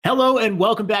Hello and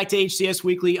welcome back to HCS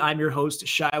Weekly. I'm your host,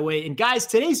 Shyway. And guys,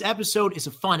 today's episode is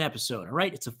a fun episode, all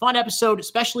right? It's a fun episode,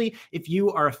 especially if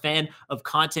you are a fan of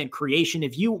content creation.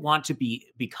 If you want to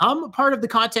become a part of the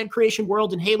content creation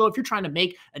world in Halo, if you're trying to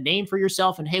make a name for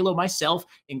yourself in Halo, myself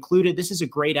included, this is a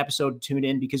great episode to tune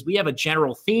in because we have a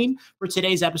general theme for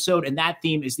today's episode, and that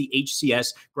theme is the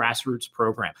HCS Grassroots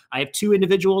Program. I have two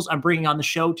individuals I'm bringing on the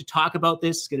show to talk about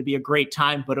this. It's going to be a great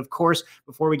time. But of course,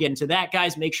 before we get into that,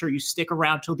 guys, make sure you stick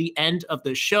around till the end of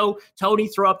the show. Tony,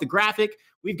 throw up the graphic.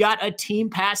 We've got a team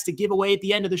pass to give away at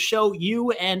the end of the show. You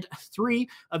and 3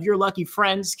 of your lucky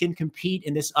friends can compete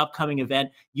in this upcoming event,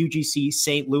 UGC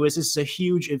St. Louis. This is a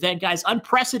huge event, guys,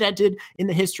 unprecedented in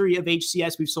the history of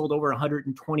HCS. We've sold over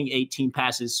 128 team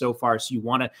passes so far, so you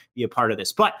want to be a part of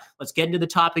this. But let's get into the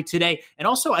topic today. And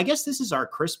also, I guess this is our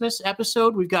Christmas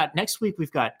episode. Next week,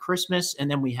 we've got Christmas,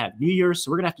 and then we have New Year's, so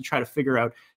we're going to have to try to figure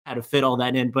out how to fit all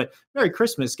that in. But Merry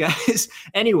Christmas, guys.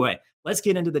 Anyway, let's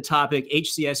get into the topic,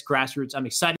 HCS Grassroots. I'm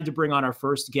excited to bring on our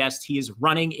first guest. He is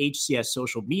running HCS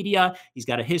social media. He's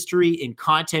got a history in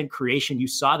content creation. You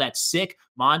saw that sick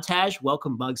montage.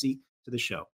 Welcome, Muggsy, to the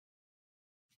show.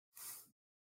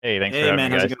 Hey, thanks for having me,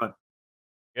 guys. How's it going?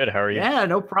 Good. How are you? Yeah,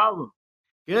 no problem.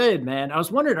 Good, man. I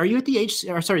was wondering, are you at the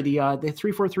the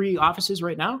 343 offices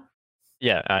right now?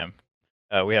 Yeah, I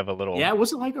am. We have a little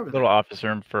what's it like over there? Little office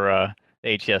room for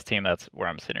the HCS team. That's where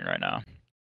I'm sitting right now.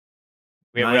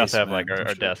 We also have like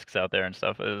our desks out there and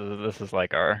stuff. This is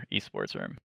like our esports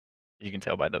room. You can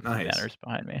tell by the banners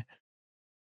behind me.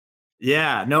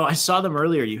 Yeah, no, I saw them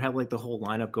earlier. You have like the whole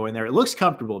lineup going there. It looks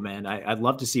comfortable, man. I'd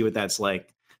love to see what that's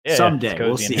like someday.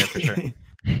 We'll see. For sure.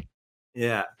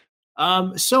 Yeah.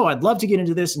 So I'd love to get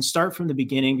into this and start from the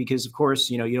beginning because, of course,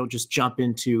 you don't just jump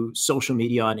into social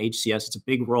media on HCS. It's a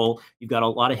big role. You've got a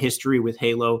lot of history with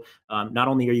Halo. Not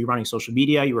only are you running social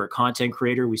media, you were a content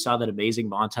creator. We saw that amazing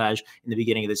montage in the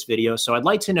beginning of this video. So I'd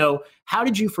like to know, how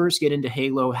did you first get into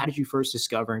Halo? How did you first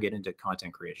discover and get into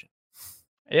content creation?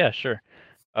 Yeah, sure.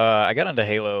 I got into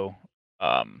Halo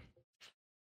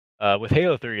with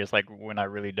Halo 3 is like when I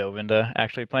really dove into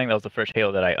actually playing. That was the first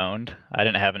Halo that I owned. I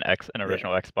didn't have an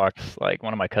original Xbox like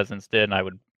one of my cousins did, and I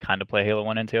would kind of play Halo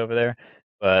 1 and 2 over there.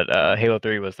 But Halo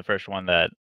 3 was the first one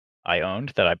that I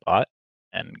owned, that I bought,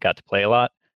 and got to play a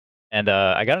lot. And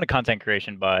I got into content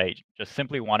creation by just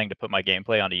simply wanting to put my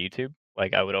gameplay onto YouTube.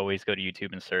 Like I would always go to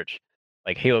YouTube and search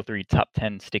like Halo 3 top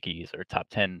 10 stickies or top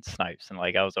 10 snipes. And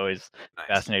like I was always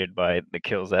fascinated by the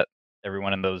kills that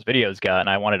everyone in those videos got. And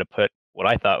I wanted to put what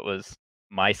I thought was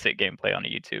my sick gameplay on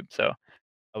YouTube. So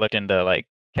I looked into like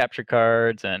capture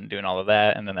cards and doing all of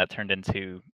that. And then that turned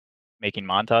into making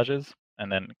montages.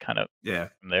 And then kind of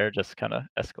from there just kind of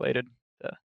escalated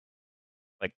to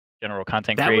like general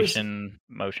content creation,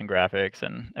 motion graphics,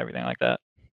 and everything like that.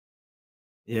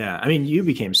 Yeah, I mean, you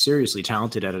became seriously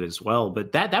talented at it as well,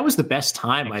 but that was the best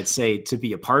time, I'd say, to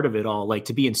be a part of it all, like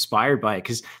to be inspired by it,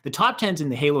 because the top 10s in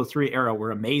the Halo 3 era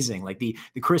were amazing, like the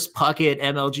Chris Puckett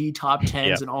MLG top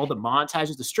 10s and all the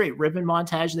montages, the straight ribbon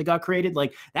montage that got created,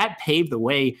 like that paved the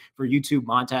way for YouTube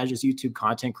montages, YouTube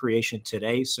content creation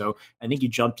today. So I think you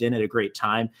jumped in at a great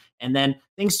time. And then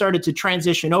things started to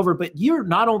transition over, but you're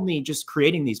not only just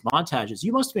creating these montages,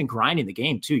 you must have been grinding the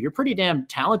game too. You're pretty damn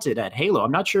talented at Halo.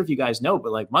 I'm not sure if you guys know,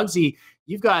 but like Muggsy,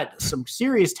 you've got some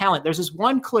serious talent. There's this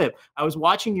one clip. I was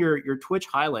watching your Twitch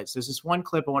highlights. There's this one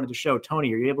clip I wanted to show.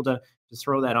 Tony, are you able to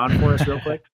throw that on for us real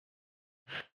quick?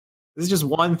 This is just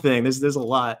one thing. There's a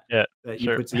lot that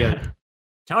you put together.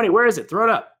 Tony, where is it? Throw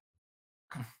it up.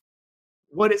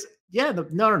 What is it? Yeah,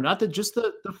 not just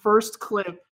the first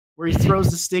clip where he throws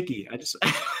the sticky. I just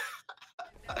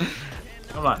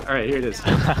come on. All right, here it is.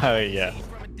 Oh yeah.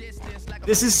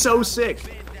 This is so sick.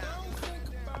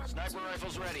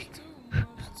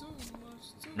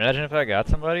 Imagine if I got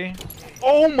somebody.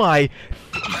 Oh my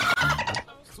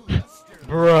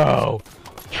bro.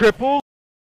 Triple?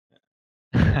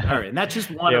 All right, and that's just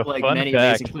one of like many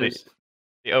amazing clips.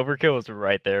 The overkill was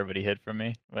right there, but he hid from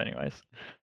me. But anyways.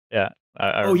 Yeah.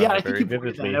 I think you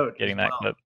pointed that out getting that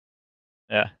clip.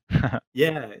 Yeah.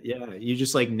 yeah. You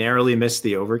just like narrowly missed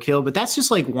the overkill, but that's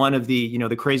just like one of the,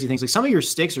 the crazy things. Like some of your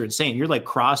sticks are insane. You're like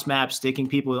cross map sticking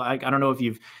people. I don't know if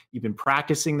you've been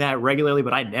practicing that regularly,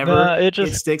 but I never. It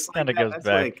just sticks kind of goes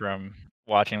back from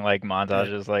watching like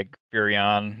montages like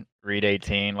Furion, Reed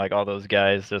 18, like all those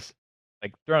guys just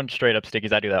like throwing straight up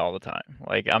stickies. I do that all the time.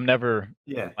 Like I'm never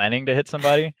planning to hit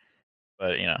somebody,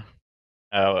 but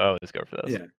I always go for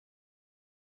those. Yeah.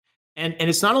 And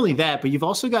it's not only that, but you've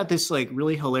also got this like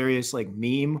really hilarious like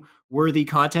meme worthy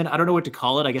content. I don't know what to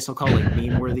call it. I guess I'll call it like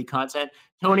meme worthy content.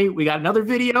 Tony, we got another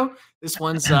video. This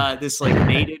one's this like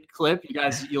mated clip. You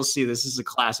guys, you'll see this is a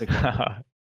classic one.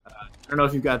 don't know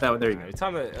if you've got that one. There you go.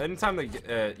 Anytime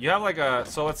that you have like a,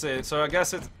 so let's say, so I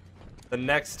guess it's the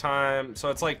next time, so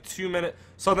it's like 2 minutes,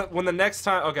 so that when the next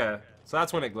time, okay, so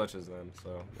that's when it glitches then,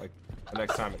 so like the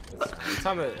next time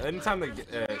anytime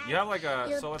that you have like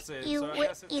a, so let's say, so I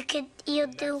guess it's, you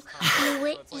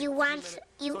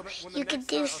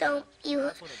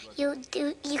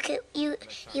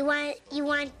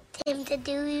want him to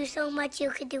do you so much you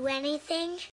could do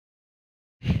anything.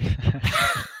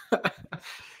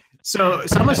 So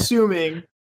I'm assuming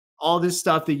all this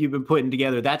stuff that you've been putting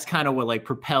together, that's kind of what like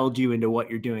propelled you into what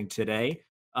you're doing today.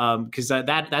 Because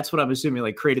that's what I'm assuming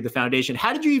like created the foundation.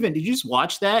 How did you just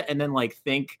watch that and then like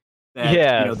think that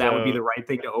that would be the right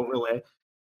thing to overlay?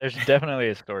 There's definitely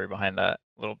a story behind that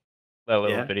little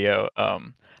video. I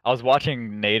was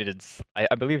watching Nated's,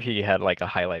 I believe he had like a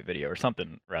highlight video or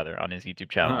something rather on his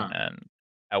YouTube channel, and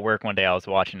at work one day I was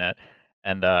watching it,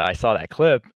 and I saw that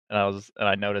clip, and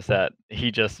I noticed that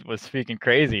he just was speaking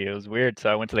crazy. It was weird,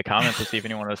 so I went to the comments to see if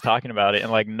anyone was talking about it,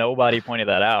 and like nobody pointed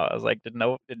that out. I was like, did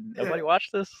nobody watch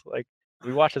this? Like,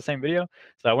 we watched the same video?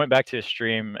 So I went back to his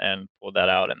stream and pulled that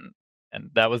out,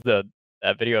 and that was that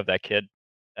video of that kid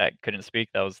that couldn't speak.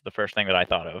 That was the first thing that I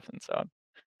thought of, and so I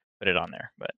put it on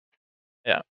there. But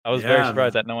yeah, I was very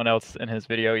surprised that no one else in his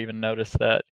video even noticed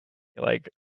that he like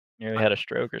nearly had a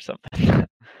stroke or something.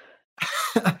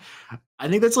 I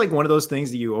think that's like one of those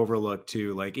things that you overlook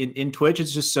too. Like in Twitch,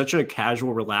 it's just such a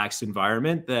casual, relaxed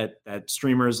environment that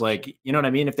streamers, like, you know what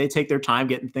I mean? If they take their time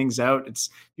getting things out,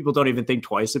 people don't even think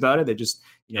twice about it. They just,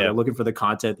 they're looking for the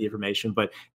content, the information.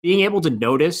 But being able to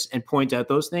notice and point out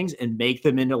those things and make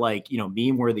them into like,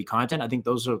 meme worthy content, I think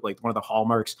those are like one of the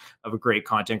hallmarks of a great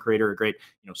content creator, a great,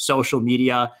 social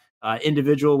media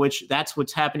individual, which that's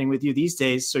what's happening with you these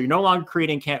days. So you're no longer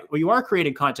creating you are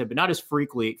creating content, but not as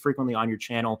frequently on your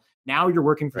channel. Now you're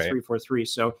working for 343.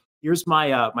 So here's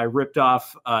my my ripped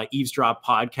off eavesdrop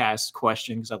podcast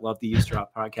question, because I love the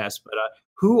eavesdrop podcast. But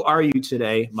who are you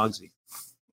today, Muggsy?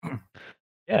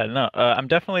 I'm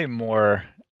definitely more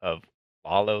of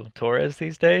Lalo Torres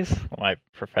these days, my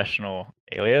professional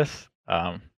alias.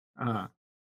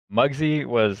 Muggsy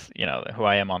was, who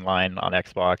I am online on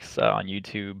Xbox, on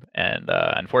YouTube, and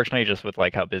unfortunately, just with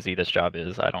like how busy this job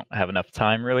is, I don't have enough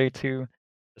time really to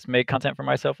just make content for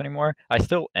myself anymore. I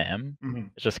still am.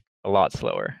 It's just a lot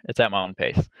slower. It's at my own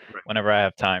pace. Whenever I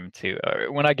have time to,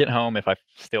 when I get home, if I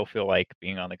still feel like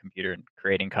being on the computer and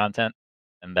creating content,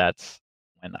 and that's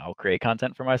when I'll create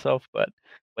content for myself. But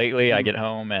lately, I get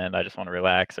home and I just want to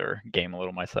relax or game a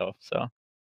little myself. So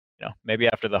maybe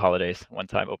after the holidays, when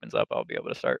time opens up, I'll be able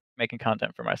to start making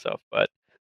content for myself. But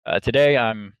today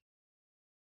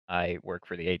I work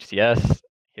for the HCS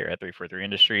here at 343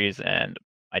 Industries, and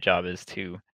my job is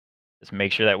to just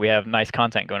make sure that we have nice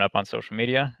content going up on social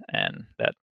media, and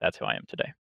that's who I am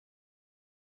today.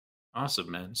 Awesome,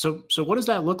 man. So what does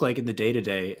that look like in the day to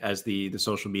day as the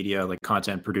social media like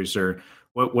content producer?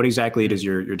 What exactly does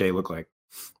your day look like?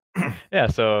 Yeah,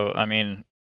 so I mean,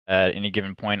 at any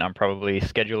given point, I'm probably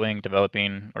scheduling,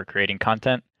 developing, or creating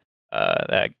content.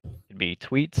 That could be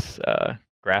tweets,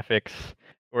 graphics,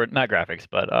 or not graphics,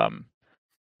 but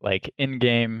like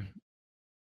in-game,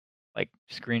 like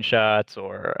screenshots,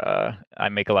 or I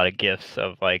make a lot of GIFs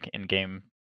of like in-game,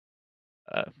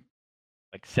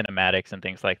 like cinematics and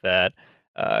things like that.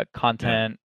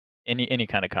 Content, any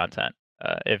kind of content.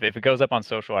 If it goes up on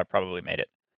social, I probably made it.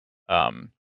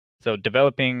 So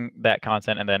developing that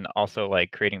content, and then also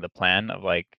like creating the plan of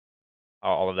like how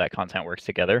all of that content works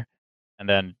together, and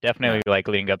then definitely like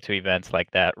leading up to events like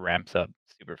that ramps up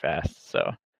super fast.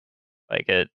 So like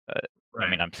I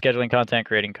mean, I'm scheduling content,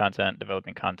 creating content,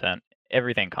 developing content,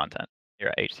 everything content here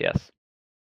at HCS.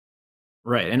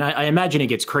 Right. And I imagine it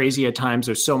gets crazy at times.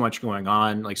 There's so much going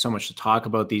on, like so much to talk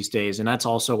about these days. And that's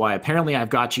also why apparently I've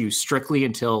got you strictly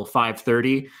until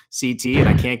 5:30 CT, and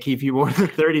I can't keep you more than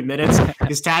 30 minutes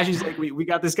because Taji's like, we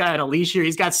got this guy on a leash here.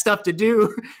 He's got stuff to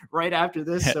do right after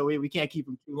this. So we can't keep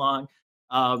him too long.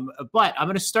 But I'm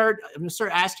going to start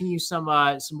asking you some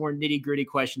more nitty gritty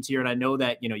questions here. And I know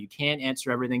that, you can't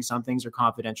answer everything. Some things are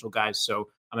confidential, guys. So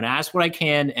I'm going to ask what I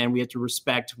can, and we have to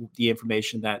respect the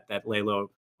information that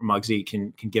Lalo Muggsy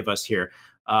can give us here.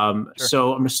 Sure.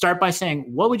 So I'm going to start by saying,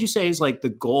 what would you say is like the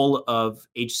goal of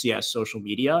HCS social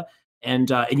media? And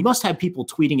you must have people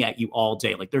tweeting at you all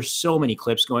day. Like there's so many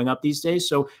clips going up these days.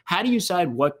 So how do you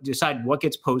decide what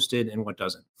gets posted and what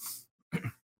doesn't?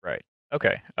 Right.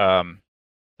 Okay.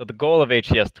 So the goal of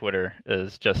HCS Twitter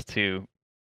is just to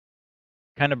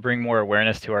kind of bring more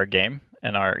awareness to our game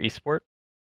and our esport.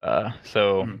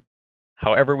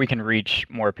 However we can reach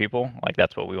more people, like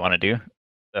that's what we want to do.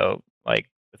 So like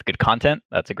with good content,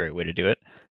 that's a great way to do it.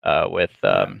 With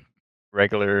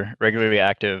regularly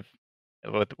active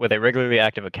with a regularly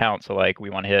active account. So like we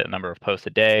want to hit a number of posts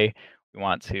a day. We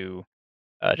want to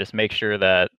just make sure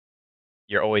that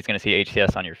you're always going to see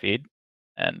HCS on your feed.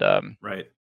 And Right.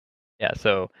 yeah,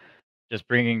 so just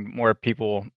bringing more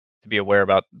people to be aware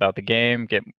about the game,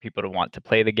 get people to want to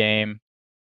play the game,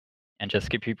 and just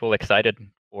get people excited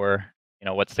for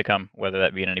what's to come, whether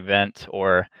that be an event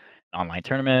or an online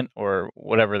tournament or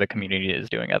whatever the community is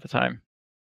doing at the time.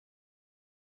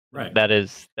 Right. That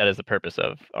is the purpose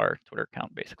of our Twitter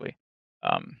account, basically.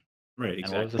 Right. Exactly.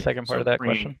 And what was the second part of that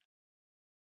question?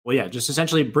 Well, yeah, just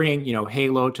essentially bringing,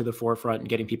 Halo to the forefront and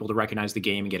getting people to recognize the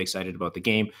game and get excited about the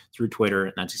game through Twitter.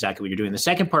 And that's exactly what you're doing. The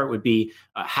second part would be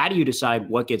how do you decide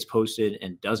what gets posted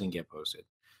and doesn't get posted?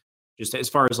 Just as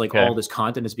far as like all this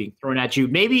content is being thrown at you.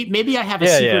 Maybe I have a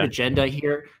secret agenda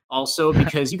here also,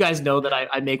 because you guys know that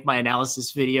I make my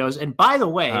analysis videos. And by the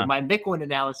way, my Mikoin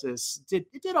analysis did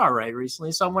all right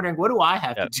recently. So I'm wondering, what do I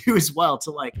have to do as well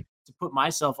to put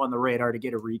myself on the radar to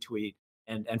get a retweet?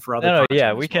 And for other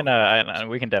we can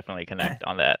definitely connect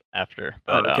on that after.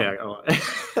 But,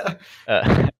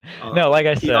 no, like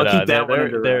I said,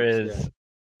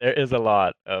 there is a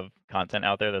lot of content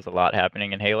out there. There's a lot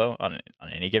happening in Halo on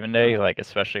any given day, like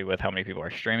especially with how many people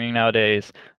are streaming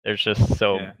nowadays. There's just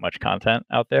so much content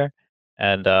out there,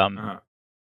 and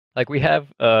like we have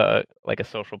like a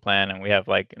social plan, and we have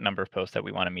like a number of posts that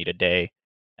we want to meet a day,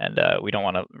 and we don't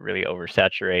want to really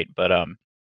oversaturate, but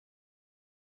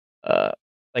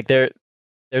like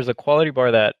there's a quality bar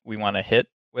that we want to hit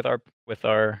with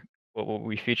our what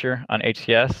we feature on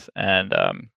HCS, and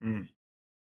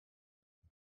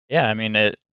yeah, I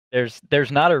mean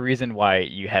there's not a reason why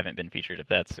you haven't been featured, if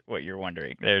that's what you're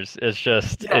wondering. It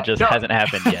just hasn't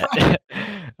happened yet.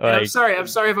 I'm sorry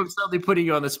if I'm suddenly putting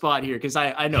you on the spot here, because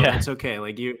I know that's okay.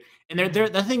 Like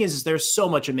the thing is there's so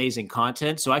much amazing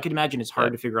content, so I can imagine it's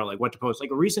hard to figure out like what to post.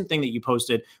 Like a recent thing that you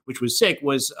posted, which was sick,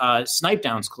 was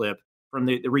Snipedown's clip from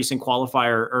the recent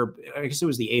qualifier, or I guess it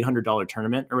was the $800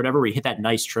 tournament or whatever, where he hit that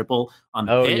nice triple on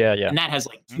the pit. And that has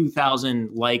like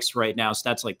 2,000 likes right now. So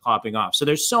that's like popping off. So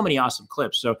there's so many awesome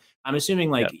clips. So I'm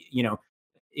assuming like,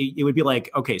 it would be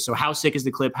like, okay, so how sick is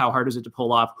the clip? How hard is it to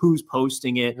pull off? Who's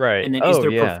posting it? Right. And then is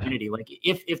there profanity? Like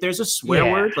if there's a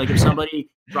swear word, like if somebody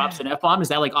drops an F-bomb, is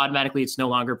that like automatically it's no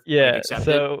longer accepted?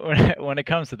 So when it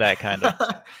comes to that kind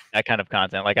of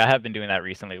content, like I have been doing that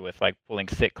recently with like pulling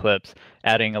sick clips,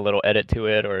 adding a little edit to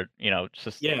it, or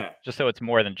just so it's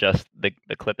more than just the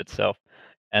clip itself.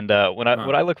 And what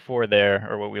I look for there,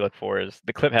 or what we look for, is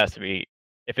the clip has to be,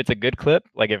 if it's a good clip,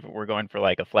 like if we're going for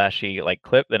like a flashy like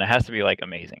clip, then it has to be like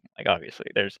amazing. Like obviously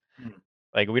there's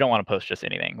like, we don't want to post just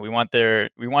anything. We want you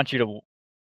to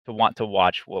want to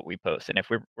watch what we post. And if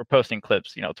we're posting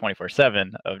clips,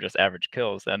 24/7 of just average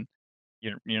kills, then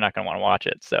you're not going to want to watch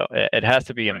it. So it has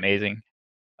to be amazing,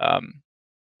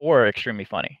 or extremely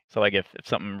funny. So like if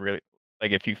something really,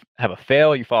 like if you have a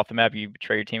fail, you fall off the map, you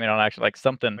betray your teammate on action, like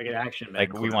something like an Action Man,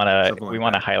 like we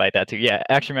want to highlight that too. Yeah,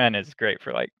 Action Man is great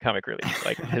for like comic relief.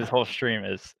 Like his whole stream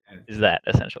is that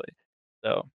essentially.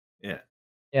 So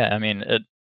I mean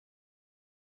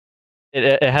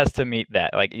it has to meet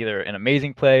that, like either an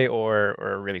amazing play or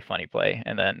a really funny play.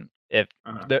 And then if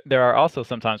there are also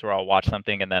sometimes where I'll watch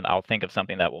something and then I'll think of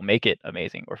something that will make it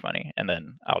amazing or funny, and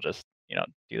then I'll just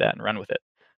do that and run with it.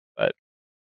 But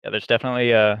yeah, there's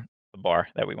definitely a bar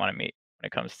that we want to meet when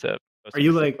it comes to clips.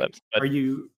 But, are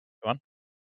you go on?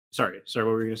 Sorry, what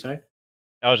were you gonna say?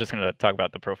 I was just going to talk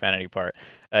about the profanity part.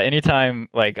 Anytime,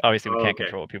 like obviously we can't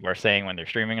control what people are saying when they're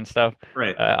streaming and stuff.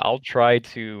 Right. I'll try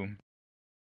to,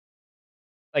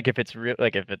 like if it's a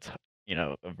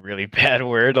really bad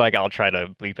word, like I'll try to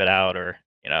bleep it out, or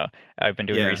I've been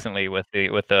doing recently with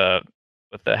the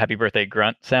happy birthday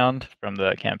grunt sound from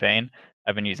the campaign.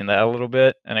 I've been using that a little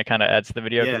bit, and it kind of adds to the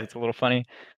video because it's a little funny.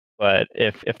 But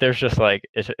if there's just like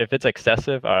if it's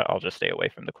excessive, I'll just stay away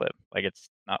from the clip. Like it's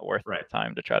not worth the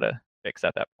time to try to fix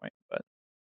at that point. But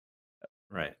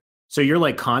so you're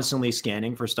like constantly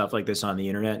scanning for stuff like this on the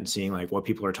internet and seeing like what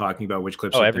people are talking about, which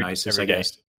clips are the nicest, I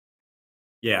guess.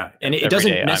 Yeah, and it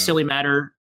doesn't necessarily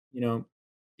matter,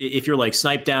 if you're like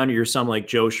Snipedown or you're some like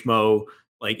Joe Schmo.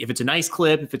 Like if it's a nice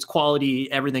clip, if it's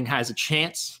quality, everything has a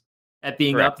chance at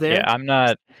being up there. Yeah, I'm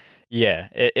not. Yeah,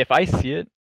 if I see it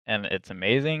and it's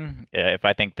amazing, if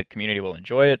I think the community will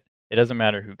enjoy it, it doesn't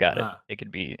matter who got it. It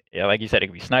could be, like you said, it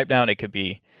could be Snipedown. It could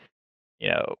be,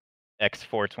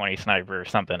 X420 Sniper or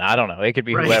something. I don't know. It could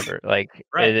be whoever. Like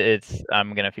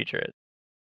I'm gonna feature it.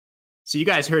 So you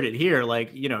guys heard it here. Like,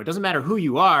 it doesn't matter who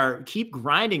you are, keep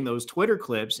grinding those Twitter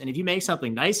clips. And if you make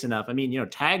something nice enough, I mean,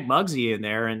 tag Muggsy in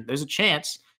there and there's a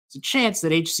chance a chance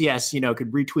that HCS,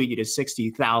 could retweet you to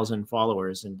 60,000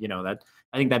 followers. And, that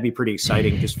I think that'd be pretty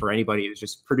exciting just for anybody who's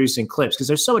just producing clips, because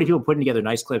there's so many people putting together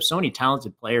nice clips, so many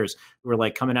talented players who are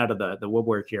like coming out of the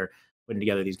woodwork here, putting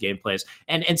together these gameplays.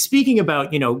 And speaking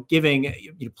about, giving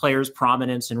players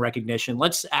prominence and recognition,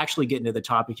 let's actually get into the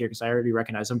topic here, because I already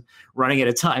recognize I'm running out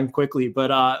of time quickly. But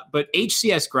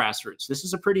HCS Grassroots, this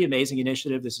is a pretty amazing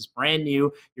initiative. This is brand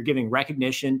new. You're giving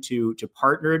recognition to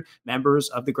partnered members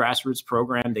of the Grassroots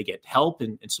program. They get help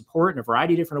and support in a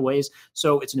variety of different ways.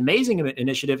 So it's an amazing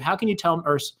initiative. How can you tell,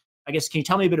 or I guess, can you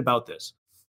tell me a bit about this?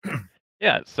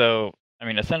 Yeah. So,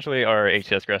 essentially our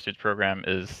HCS Grassroots program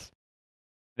is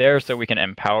there so we can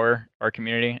empower our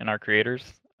community and our creators,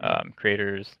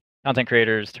 content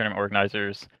creators, tournament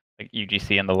organizers, like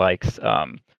UGC and the likes.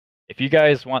 If you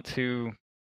guys want to,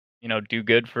 do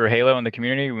good for Halo and the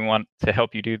community, we want to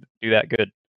help you do that good,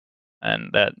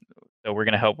 and so we're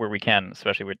going to help where we can,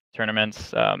 especially with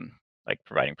tournaments, like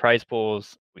providing prize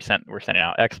pools. We're sending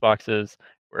out Xboxes.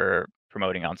 We're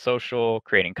promoting on social,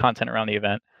 creating content around the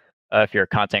event. If you're a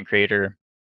content creator,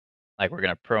 like, we're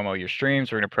going to promo your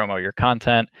streams, we're going to promo your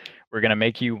content, we're going to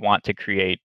make you want to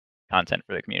create content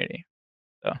for the community.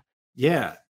 So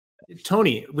yeah.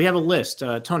 Tony, we have a list.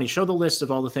 Tony, show the list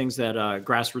of all the things that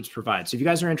Grassroots provides. So if you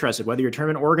guys are interested, whether you're a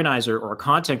tournament organizer or a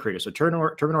content creator, so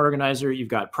tournament organizer, you've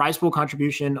got prize pool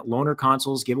contribution, loaner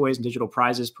consoles, giveaways and digital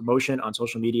prizes, promotion on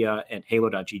social media and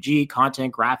Halo.gg,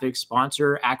 content, graphics,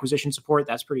 sponsor, acquisition support.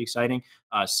 That's pretty exciting.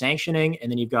 Sanctioning.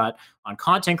 And then you've got on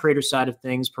content creator side of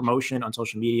things, promotion on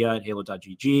social media and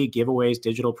Halo.gg, giveaways,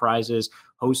 digital prizes,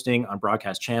 hosting on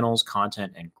broadcast channels,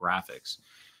 content, and graphics.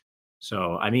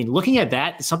 So, looking at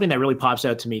that, something that really pops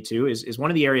out to me too is one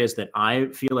of the areas that I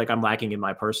feel like I'm lacking in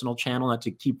my personal channel. Not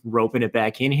to keep roping it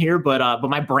back in here, but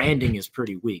my branding is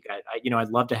pretty weak. I'd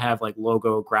love to have like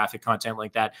logo, graphic content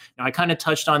like that. Now, I kind of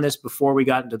touched on this before we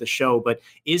got into the show, but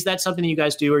is that something that you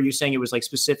guys do? Are you saying it was like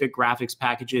specific graphics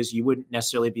packages? You wouldn't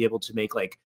necessarily be able to make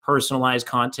like personalized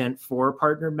content for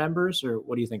partner members, or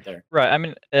what do you think there?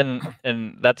 Right.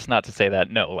 And that's not to say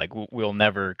that like we'll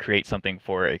never create something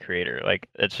for a creator. Like,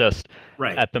 it's just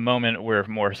right at the moment we're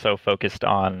more so focused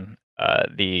on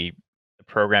the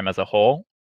program as a whole,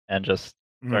 and just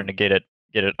starting to get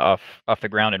it off the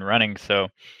ground and running. So,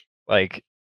 like,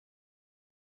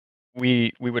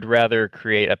 we would rather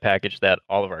create a package that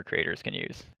all of our creators can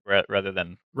use, rather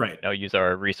than use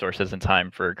our resources and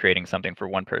time for creating something for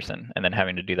one person and then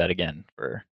having to do that again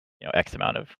for X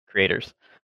amount of creators.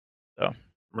 So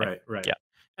right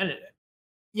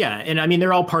yeah. And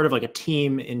they're all part of like a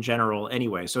team in general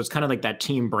anyway, so it's kind of like that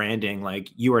team branding. Like,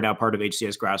 you are now part of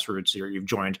HCS Grassroots, or you've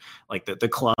joined like the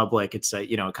club. Like, it's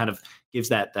it kind of gives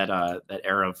that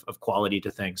air of quality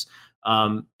to things.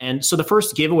 And so the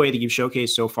first giveaway that you've showcased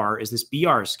so far is this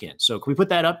BR skin. So can we put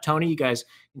that up, Tony? You guys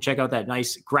can check out that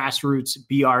nice Grassroots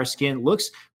BR skin.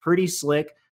 Looks pretty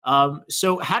slick.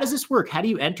 So how does this work? How do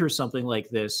you enter something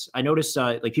like this? I noticed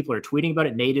like people are tweeting about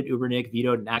it. Nated, Ubernick,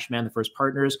 Vito, and Ashman, the first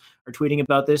partners, are tweeting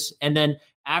about this. And then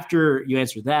after you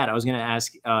answer that, I was going to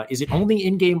ask, is it only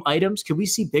in-game items? Can we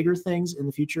see bigger things in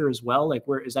the future as well? Like,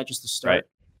 where is that just the start?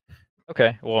 Right.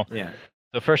 Okay. Well, yeah.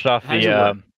 So first off,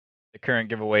 the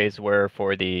current giveaways were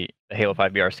for the Halo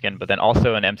 5 BR skin, but then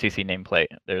also an MCC nameplate.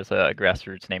 There's a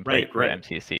Grassroots nameplate for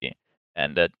MCC,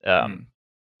 and that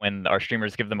when our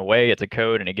streamers give them away, it's a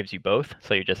code and it gives you both.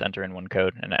 So you just enter in one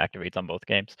code and it activates on both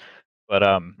games. But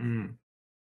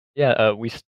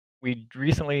we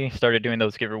recently started doing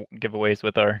those giveaways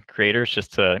with our creators,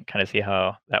 just to kind of see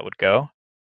how that would go.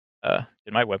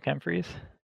 Did my webcam freeze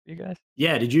for you guys?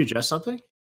 Yeah. Did you adjust something?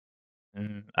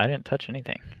 I didn't touch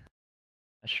anything.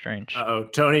 That's strange. Uh-oh.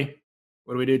 Tony,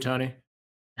 what do we do, Tony?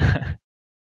 Oh,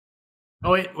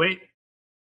 wait.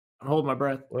 I'm holding my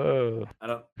breath. Whoa. I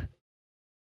don't...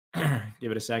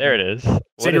 Give it a second. There it is.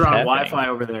 So you're on Wi-Fi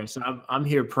over there, so I'm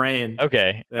here praying.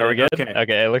 Okay. Are we good?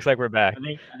 Okay. It looks like we're back. I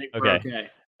think we're okay.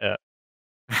 Yeah.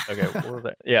 Okay. What was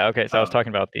that? Yeah. Okay. So I was talking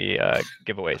about the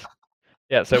giveaways.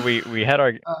 Yeah. So we had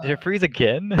our. Did it freeze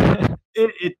again?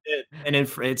 It did, and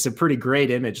it's a pretty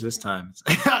great image this time.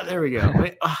 There we go.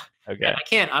 Wait, okay. Man, I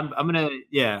can't. I'm gonna.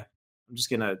 Yeah. I'm just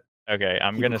gonna. Okay.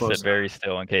 I'm gonna sit very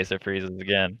still in case it freezes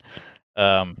again.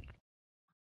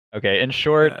 Okay, in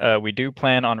short, we do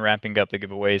plan on ramping up the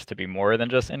giveaways to be more than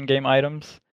just in-game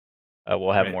items.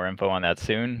 We'll have more info on that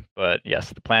soon, but yes,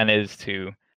 the plan is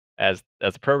to, as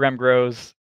the program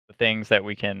grows, the things that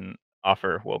we can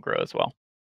offer will grow as well.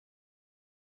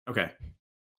 Okay.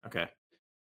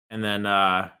 And then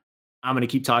I'm going to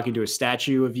keep talking to a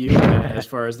statue of you as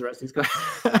far as the rest of these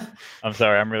guys. I'm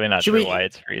sorry, I'm really not sure why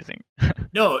it's freezing.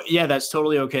 No, yeah, that's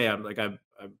totally okay. I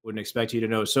wouldn't expect you to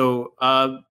know. So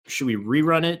should we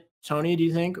rerun it Tony? Do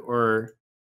you think, or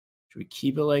should we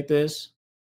keep it like this?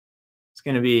 It's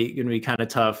gonna be kind of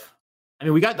tough. I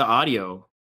mean, we got the audio.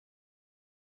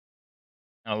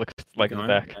 Oh, it looks like it's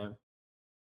back. Yeah.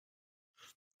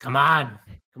 Come on,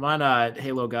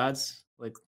 Halo gods,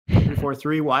 like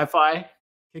 343 Wi-Fi,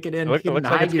 kick it in. It looks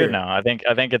like it's good now. I think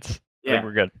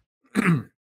we're good.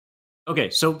 Okay,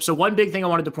 so one big thing I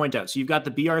wanted to point out. So you've got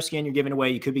the BR scan you're giving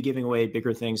away. You could be giving away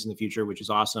bigger things in the future, which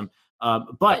is awesome.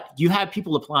 But you have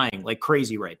people applying like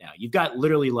crazy right now. You've got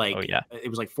literally like, it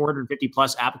was like 450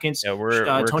 plus applicants. Yeah, we're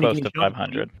Tony, close to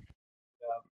 500.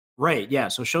 Right. Yeah.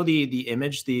 So show the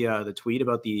image, the tweet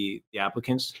about the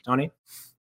applicants, Tony.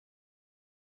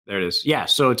 There it is. Yeah.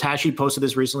 So Tashi posted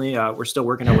this recently. We're still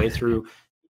working our way through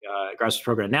grassroots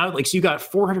program now. Like, so you got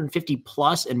 450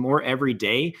 plus and more every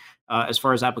day as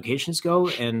far as applications go,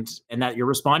 and that you're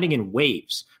responding in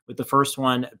waves, with the first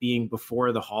one being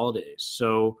before the holidays.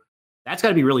 So that's got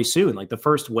to be really soon. Like the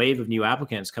first wave of new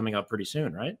applicants coming up pretty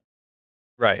soon, right?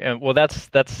 Right. And well, that's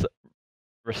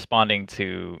responding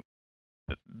to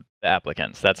the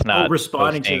applicants. That's not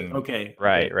responding posting. to. Okay.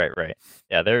 Right.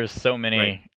 Yeah. There's so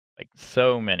many. Like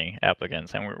so many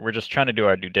applicants, and we're just trying to do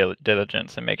our due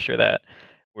diligence and make sure that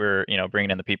we're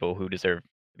bringing in the people who deserve to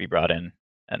be brought in.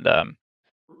 And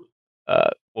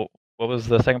what was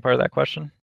the second part of that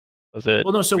question? Was it?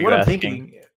 Well, no. So what I'm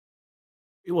thinking.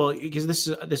 Well, because this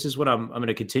is what I'm going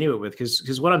to continue it with,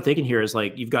 because what I'm thinking here is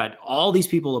like you've got all these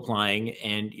people applying,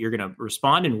 and you're going to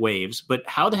respond in waves. But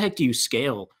how the heck do you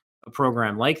scale a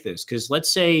program like this? Because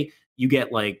let's say you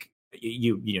get like.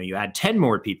 You add 10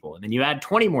 more people, and then you add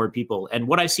 20 more people. And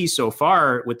what I see so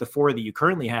far with the 4 that you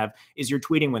currently have is you're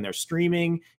tweeting when they're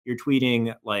streaming, you're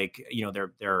tweeting like,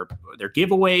 their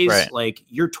giveaways, right. Like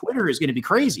your Twitter is going to be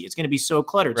crazy. It's going to be so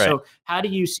cluttered. Right. So how do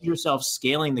you see yourself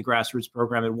scaling the grassroots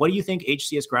program? And what do you think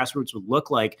HCS grassroots would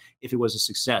look like if it was a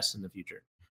success in the future?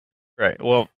 Right.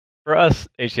 Well, for us,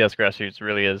 HCS grassroots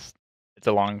really it's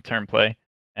a long-term play.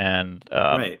 And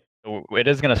it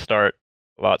is going to start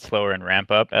a lot slower and ramp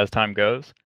up as time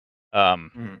goes. I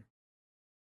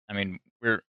mean,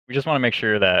 we just want to make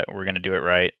sure that we're going to do it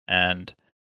right. And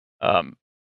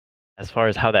as far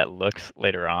as how that looks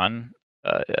later on,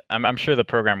 I'm sure the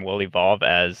program will evolve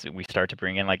as we start to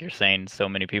bring in, like you're saying, so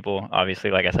many people. Obviously,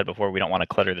 like I said before, we don't want to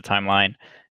clutter the timeline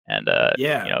and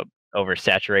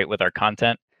oversaturate with our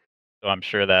content. So I'm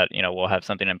sure that we'll have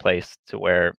something in place to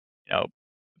where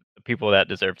the people that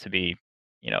deserve to be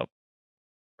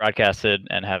broadcasted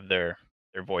and have their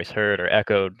voice heard or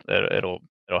echoed, it'll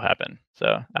happen.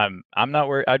 So I'm not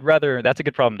worried. I'd rather, that's a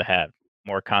good problem to have,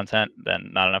 more content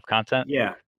than not enough content.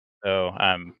 Yeah. So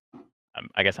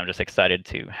I guess I'm just excited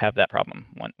to have that problem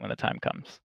when the time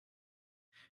comes.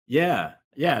 Yeah.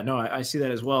 No, I see that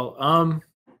as well.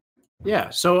 Yeah.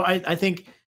 So I think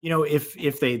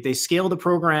if they scale the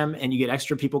program and you get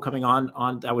extra people coming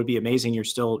on, that would be amazing. You're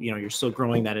still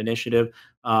growing that initiative.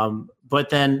 But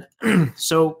then,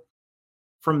 so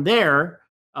from there,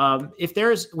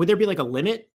 would there be like a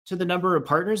limit to the number of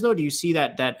partners though? Do you see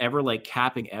that ever like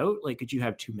capping out? Like, could you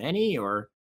have too many, or?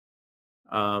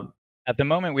 At the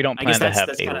moment, we don't plan to have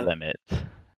a limit.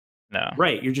 No.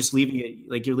 Right. You're just leaving it,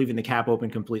 like you're leaving the cap open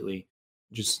completely.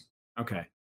 Just, okay.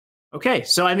 Okay,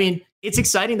 so I mean, it's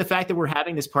exciting the fact that we're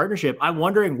having this partnership. I'm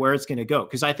wondering where it's going to go,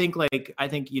 because I think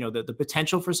the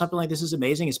potential for something like this is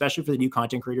amazing, especially for the new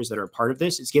content creators that are a part of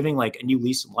this. It's giving like a new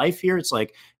lease of life here. It's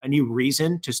like a new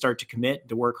reason to start to commit,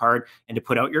 to work hard, and to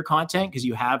put out your content, because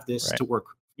you have this to work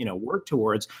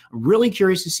towards. I'm really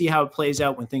curious to see how it plays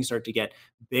out when things start to get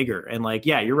bigger. And like,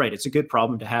 yeah, you're right. It's a good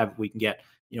problem to have. We can get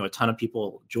a ton of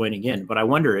people joining in, but I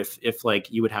wonder if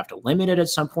like you would have to limit it at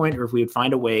some point, or if we would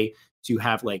find a way to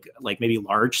have like maybe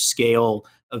large scale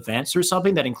events or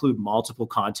something that include multiple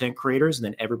content creators, and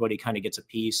then everybody kind of gets a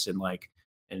piece, and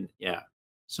yeah.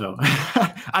 So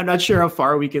I'm not sure how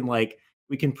far we can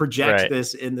project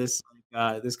this in this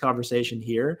conversation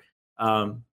here.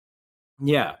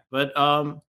 Yeah, but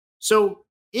so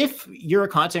if you're a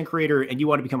content creator and you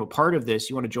want to become a part of this,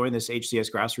 you want to join this HCS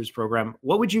grassroots program,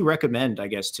 what would you recommend, I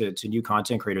guess, to new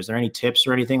content creators? Are there any tips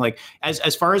or anything, like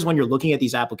as far as when you're looking at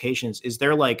these applications, is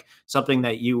there like something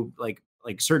that you like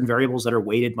certain variables that are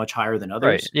weighted much higher than others?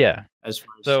 Right. Yeah.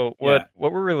 What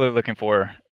we're really looking for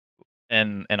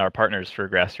in our partners for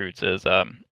grassroots is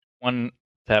one,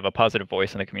 to have a positive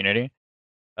voice in the community,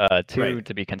 two,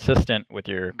 to be consistent with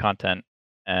your content,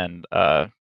 and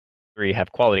three,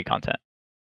 have quality content.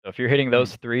 So if you're hitting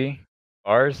those 3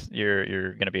 bars,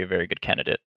 you're going to be a very good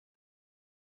candidate.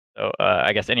 So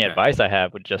I guess any advice I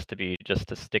have would just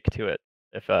to stick to it.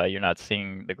 If you're not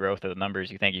seeing the growth of the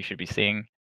numbers you think you should be seeing,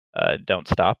 don't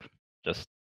stop. Just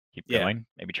keep going.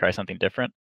 Maybe try something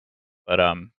different. But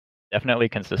definitely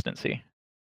consistency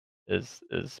is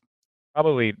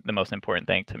probably the most important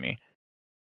thing to me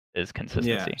is Yeah.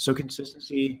 consistency. So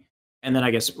consistency, and then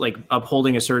I guess like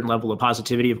upholding a certain level of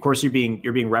positivity. Of course, you're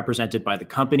being represented by the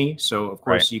company, so of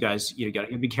Right. course you got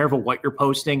to be careful what you're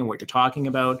posting and what you're talking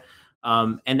about.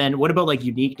 And then what about like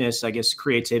uniqueness? I guess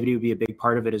creativity would be a big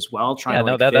part of it as well. Trying Yeah, to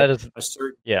no, like that fit is a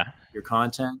certain yeah. your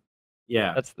content.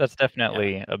 Yeah. That's Yeah.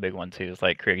 definitely a big one too. Is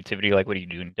like creativity. Like, what are you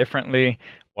doing differently?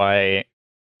 Why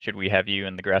should we have you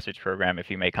in the grassroots program if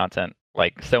you make content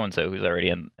like so and so who's already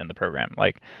in the program?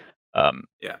 Like,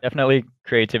 Yeah. definitely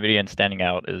creativity and standing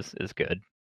out is good,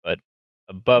 but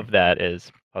above that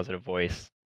is positive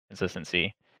voice,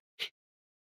 consistency,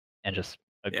 and just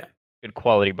a Yeah. good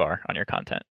quality bar on your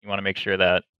content. You want to make sure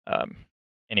that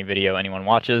any video anyone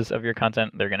watches of your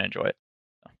content, they're gonna enjoy it.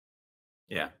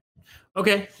 Yeah.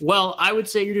 Okay. Well, I would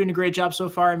say you're doing a great job so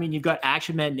far. I mean, you've got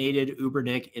Action Man, Nated,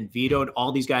 Ubernick, and Vetoed.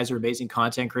 All these guys are amazing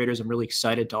content creators. I'm really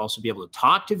excited to also be able to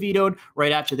talk to Vetoed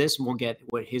right after this, and we'll get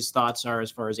what his thoughts are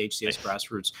as far as HCS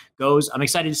Grassroots goes. I'm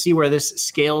excited to see where this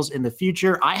scales in the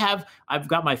future. I've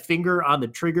got my finger on the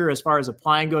trigger as far as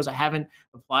applying goes. I haven't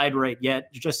applied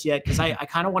just yet because I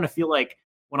kind of want to feel like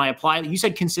when I apply, you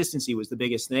said consistency was the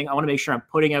biggest thing. I want to make sure I'm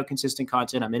putting out consistent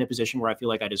content. I'm in a position where I feel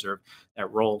like I deserve that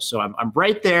role. So I'm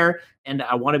right there and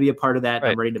I want to be a part of that.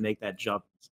 Right. I'm ready to make that jump.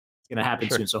 It's going to happen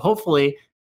Sure. soon. So hopefully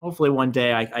one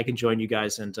day I can join you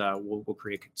guys and we'll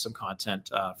create some content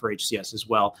for HCS as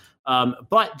well.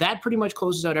 But that pretty much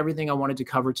closes out everything I wanted to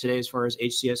cover today as far as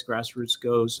HCS Grassroots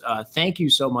goes. Thank you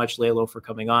so much, Lalo, for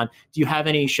coming on. Do you have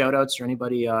any shout outs or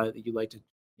anybody that you'd like to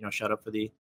shout out for the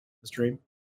stream?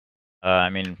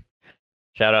 I mean,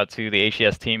 shout out to the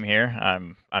HCS team here.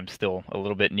 I'm still a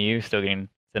little bit new, still getting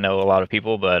to know a lot of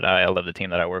people, but I love the team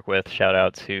that I work with. Shout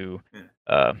out to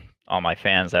all my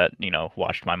fans that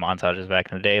watched my montages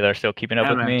back in the day that are still keeping up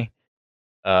with me.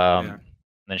 And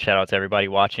then shout out to everybody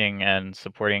watching and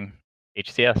supporting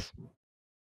HCS.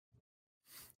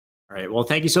 All right. Well,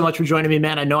 thank you so much for joining me,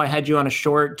 man. I know I had you on a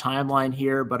short timeline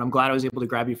here, but I'm glad I was able to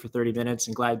grab you for 30 minutes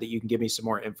and glad that you can give me some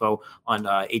more info on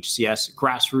HCS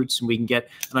Grassroots and we can get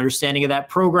an understanding of that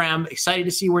program. Excited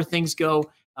to see where things go.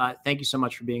 Thank you so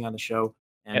much for being on the show.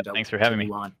 And thanks for having me.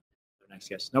 On next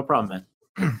guest. No problem,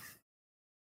 man.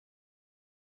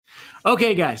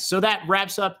 Okay, guys, so that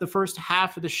wraps up the first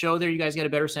half of the show there. You guys get a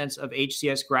better sense of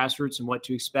HCS Grassroots and what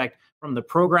to expect from the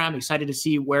program. Excited to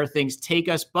see where things take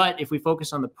us. But if we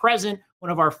focus on the present,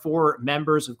 one of our 4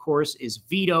 members, of course, is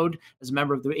Vetoed as a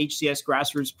member of the HCS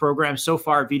Grassroots program. So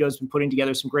far, Vetoed's been putting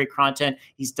together some great content.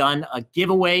 He's done a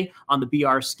giveaway on the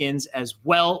BR skins as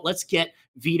well. Let's get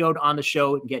Vetoed on the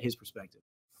show and get his perspective.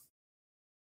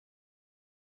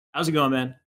 How's it going,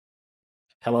 man?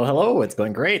 Hello. It's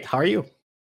going great. How are you?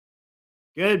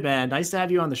 Good, man. Nice to have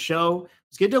you on the show.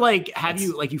 It's good to have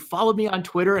you you followed me on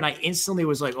Twitter and I instantly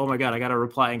was like, oh my God, I got to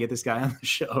reply and get this guy on the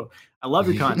show. I love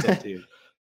your content, dude.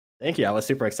 Thank you. I was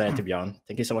super excited to be on.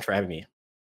 Thank you so much for having me.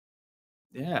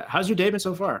 Yeah. How's your day been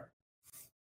so far?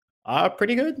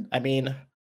 Pretty good. I mean,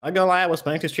 I'm gonna lie, I was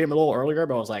planning to stream a little earlier,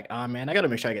 but I was like, man, I gotta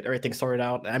make sure I get everything sorted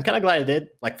out. And I'm kind of glad I did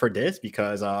for this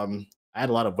because I had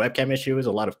a lot of webcam issues,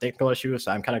 a lot of technical issues.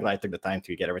 So I'm kind of glad I took the time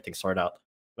to get everything sorted out.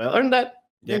 But other than that,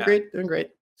 doing great.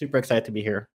 Super excited to be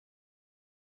here.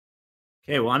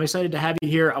 Okay, well, I'm excited to have you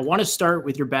here. I want to start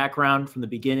with your background from the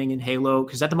beginning in Halo,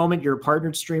 because at the moment you're a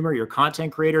partnered streamer, you're a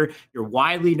content creator, you're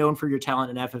widely known for your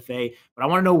talent in FFA, but I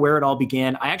want to know where it all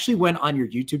began. I actually went on your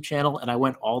YouTube channel and I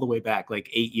went all the way back like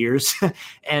 8 years.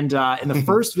 And in the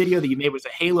first video that you made was a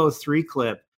Halo 3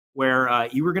 clip where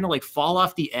you were gonna fall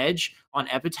off the edge on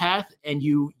Epitaph and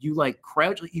you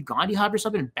crouch, you Gandhi hop or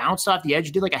something and bounced off the edge.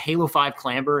 You did a Halo 5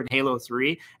 clamber in Halo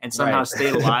 3 and somehow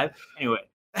stayed alive. Anyway,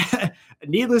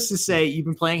 needless to say, you've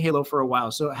been playing Halo for a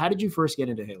while. So how did you first get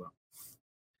into Halo?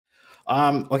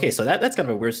 Okay, so that's kind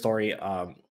of a weird story.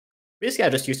 Basically, I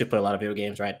just used to play a lot of video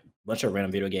games, right? A bunch of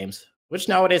random video games, which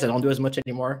nowadays I don't do as much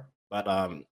anymore. But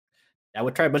I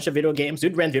would try a bunch of video games.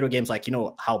 Dude, rent video games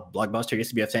how Blockbuster used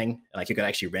to be a thing. You could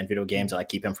actually rent video games and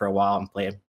keep them for a while and play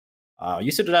them.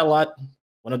 Used to do that a lot.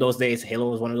 One of those days,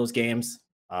 Halo was one of those games.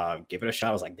 Gave it a shot.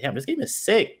 I was like, damn, this game is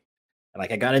sick. And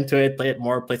I got into it, played it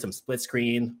more, played some split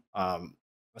screen. So I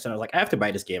was like, I have to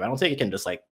buy this game. I don't think you can just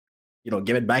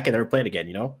give it back and never play it again,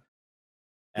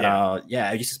 And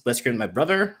I used to split screen with my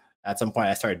brother. At some point,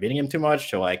 I started beating him too much.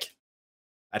 So I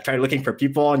tried looking for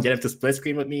people and get him to split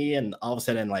screen with me, and all of a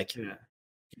sudden,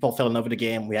 people fell in love with the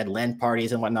game. We had LAN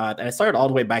parties and whatnot, and it started all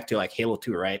the way back to Halo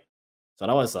 2, right? So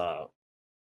that was well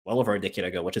over a decade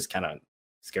ago, which is kind of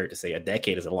scary to say. A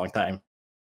decade is a long time,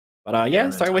 but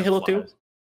started with Halo 2.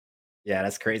 Yeah,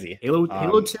 that's crazy. Halo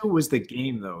 2 was the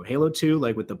game though. Halo 2,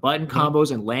 like with the button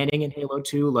combos and landing in Halo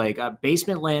 2, like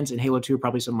basement lands in Halo 2 are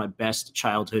probably some of my best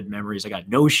childhood memories. I got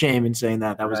no shame in saying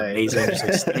that. That was amazing. Just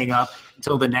like staying up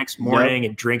until the next morning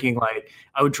and drinking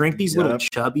I would drink these little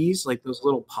chubbies, like those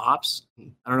little pops.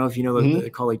 I don't know if you know what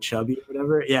they call like chubby or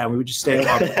whatever. Yeah, we would just stay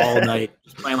up all night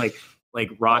just playing like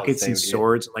rockets and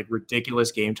swords and like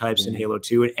ridiculous game types in Halo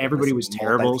 2, and everybody was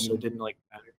terrible, so it didn't like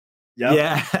matter.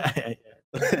 Yeah.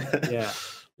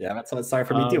 Yeah, that's what it started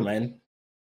for me too, man.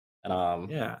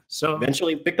 And so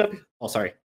eventually picked up. Oh,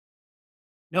 sorry.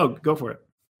 No, go for it.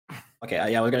 Okay,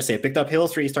 I was gonna say picked up Halo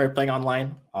 3, started playing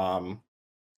online. Obviously,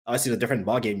 it's a different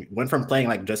ball game. Went from playing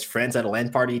like just friends at a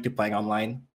LAN party to playing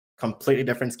online. Completely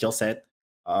different skill set.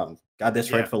 Got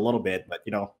this right for a little bit, but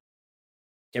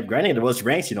kept grinding. There was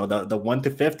ranks, the 1 to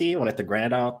 50. Wanted to grind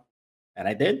it out, and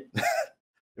I did.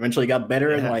 Eventually, got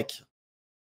better and like.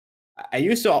 I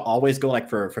used to always go like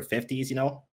for 50s,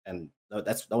 and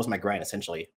that was my grind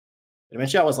essentially. But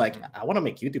eventually, I was like, I want to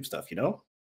make YouTube stuff,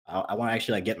 I want to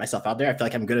actually like get myself out there. I feel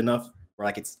like I'm good enough where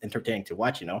like it's entertaining to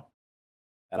watch, And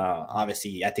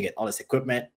obviously, I had to get all this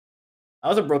equipment. I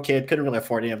was a broke kid, couldn't really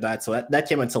afford any of that, so that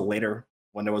came until later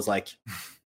when there was like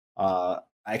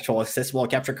actual accessible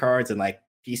capture cards and like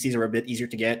PCs were a bit easier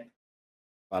to get.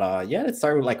 But it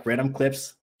started with like random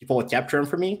clips. People would capture them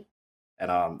for me. And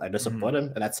I just upload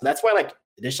them, and that's why like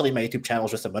initially my YouTube channel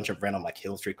was just a bunch of random like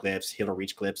Halo 3 clips, Halo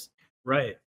Reach clips.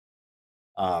 Right.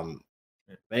 But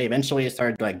eventually I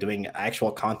started like doing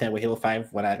actual content with Halo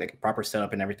 5 when I had like a proper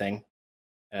setup and everything.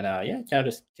 And kind of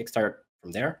just kickstart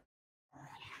from there.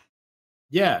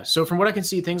 Yeah, so from what I can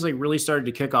see, things like really started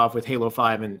to kick off with Halo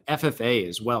 5 and FFA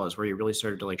as well, is where you really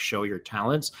started to like show your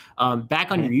talents.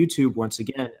 Back on your YouTube, once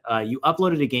again, you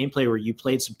uploaded a gameplay where you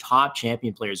played some top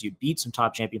champion players. You beat some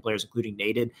top champion players, including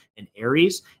Naded and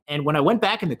Ares. And when I went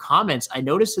back in the comments, I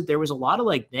noticed that there was a lot of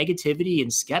like negativity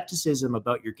and skepticism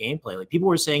about your gameplay. Like people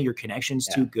were saying your connection's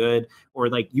too good, or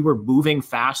like you were moving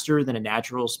faster than a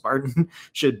natural Spartan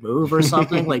should move or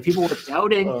something. Like people were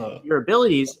doubting your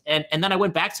abilities. And then I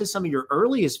went back to some of your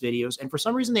earliest videos, and for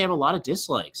some reason they have a lot of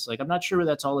dislikes. Like I'm not sure what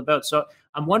that's all about. So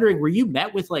I'm wondering, were you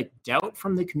met with like doubt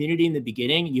from the community in the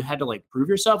beginning? You had to like prove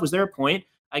yourself. Was there a point,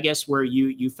 I guess, where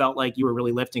you felt like you were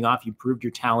really lifting off, you proved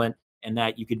your talent, and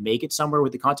that you could make it somewhere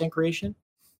with the content creation?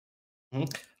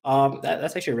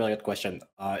 That's actually a really good question.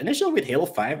 Initially with Halo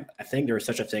 5, I think there was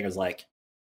such a thing as like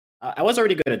I was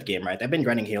already good at the game, right? I've been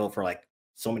grinding Halo for like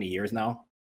so many years now,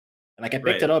 and like I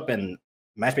picked it up in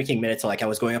matchmaking minutes. So like I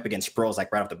was going up against pros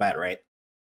like right off the bat, right?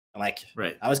 And like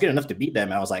I was good enough to beat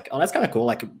them. I was like, oh, that's kind of cool.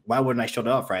 Like, why wouldn't I show it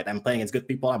off, right? I'm playing against good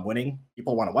people. I'm winning.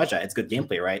 People want to watch that. It's good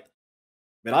gameplay, right?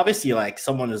 But obviously, like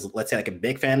someone is, let's say, like a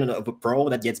big fan of a pro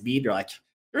that gets beat. They're like,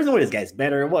 there's no way this guy's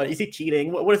better. What is he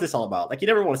cheating? What is this all about? Like, you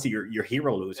never want to see your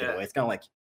hero lose. You know, it's kind of like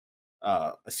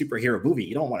a superhero movie.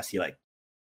 You don't want to see like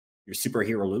your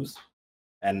superhero lose.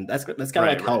 And that's kind of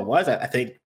like how it was. I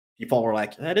think people were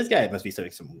like, this guy must be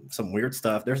doing some weird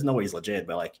stuff. There's no way he's legit.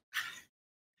 But like,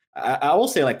 I will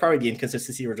say like probably the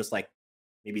inconsistency were just like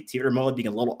maybe theater mode being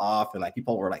a little off, and like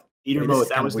people were like theater mode.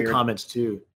 That was weird. The comments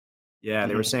too. Yeah,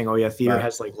 they were saying, oh yeah, theater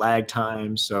has like lag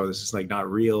time, so this is like not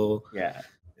real. Yeah.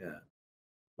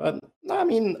 But no, I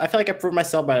mean, I feel like I proved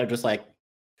myself by just like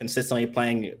consistently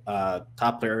playing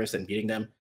top players and beating them.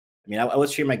 I mean, I would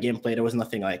stream my gameplay. There was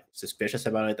nothing like suspicious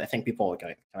about it. I think people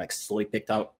kind of like slowly picked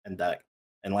out and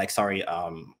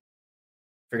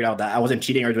figured out that I wasn't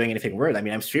cheating or doing anything weird. I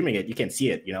mean, I'm streaming it. You can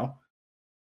see it,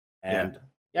 And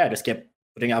I just kept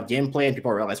putting out gameplay, and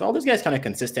people realized, well, this guy's kind of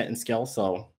consistent in skill,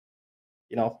 so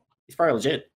he's probably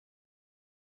legit.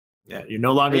 Yeah, you're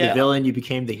no longer the villain. You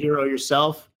became the hero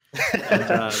yourself.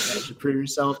 And to prove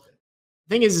yourself.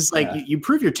 The thing is, it's like you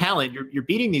prove your talent. You're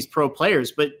beating these pro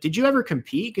players, but did you ever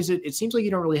compete? Because it seems like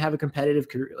you don't really have a competitive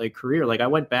career. Like I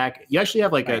went back. You actually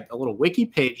have like a little wiki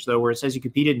page though, where it says you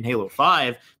competed in Halo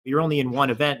 5, but you're only in one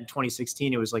event in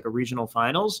 2016. It was like a regional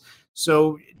finals.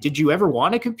 So did you ever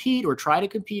want to compete or try to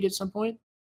compete at some point?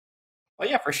 Oh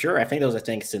yeah, for sure. I think those are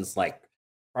things since like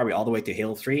probably all the way to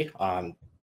Halo 3.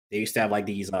 They used to have like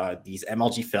these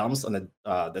MLG films on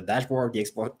the dashboard, the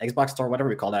Xbox store, whatever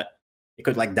we call that. You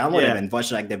could like download them and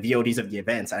watch like the VODs of the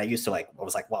events. And I used to I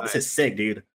was like, wow, this is sick,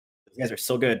 dude. These guys are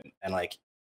so good. And like,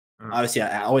 obviously,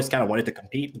 I always kind of wanted to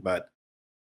compete, but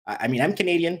I mean, I'm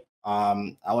Canadian.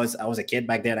 I was a kid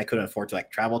back then. I couldn't afford to like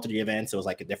travel to the events. It was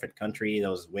like a different country. That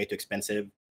was way too expensive.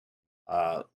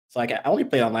 So like, I only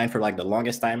played online for like the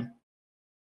longest time.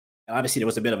 And obviously, there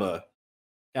was a bit of a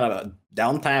kind of a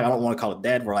downtime. I don't want to call it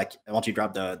dead. Where like once you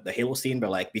drop the Halo scene, but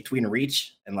like between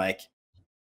Reach and like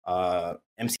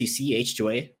MCC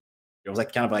H2A, there was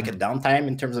like kind of like a downtime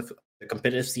in terms of the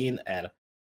competitive scene, and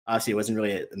obviously it wasn't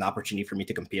really an opportunity for me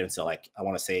to compete until like I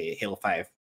want to say Halo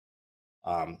 5.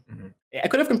 I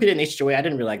could have competed in HOA. I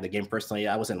didn't really like the game personally.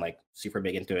 I wasn't like super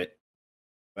big into it.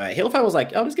 But Halo 5 was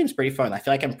like, oh, this game's pretty fun. I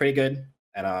feel like I'm pretty good.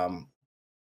 And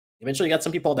eventually got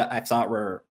some people that I thought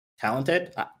were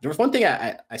talented. There was one thing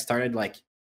I started like,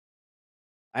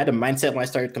 I had a mindset when I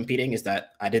started competing is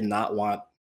that I did not want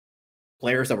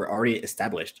players that were already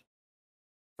established.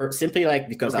 Simply like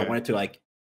because I wanted to like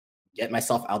get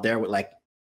myself out there with like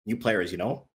new players, you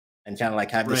know, and kind of like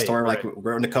have this story like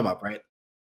we're on the come up, right?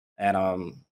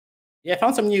 And yeah, I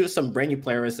found some brand new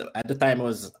players. At the time it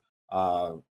was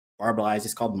Barbalize,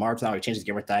 it's called Marbs now. He changed his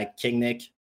gamer tag. King Nick,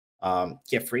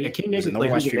 Get Free. Yeah, King Nick is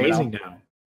like amazing now.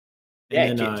 Yeah,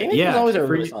 King Nick was always a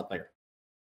really solid player.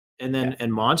 And then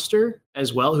and Monster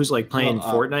as well, who's like playing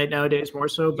Fortnite nowadays more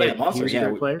so. But Monster, he was a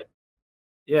good player.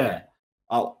 Yeah.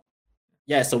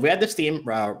 Yeah, so we had this team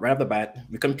right off the bat.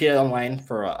 We competed online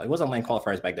for it was online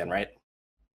qualifiers back then, right?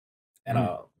 And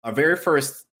our very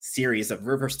first series, our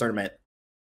very first tournament.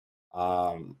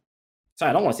 Sorry,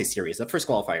 I don't want to say series. The first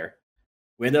qualifier,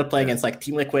 we ended up playing against like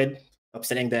Team Liquid,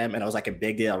 upsetting them, and it was like a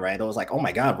big deal, right? It was like, oh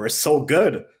my god, we're so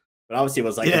good. But obviously, it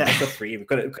was like a best of 3. We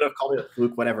could have called it a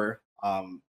fluke, whatever.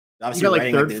 Obviously, you got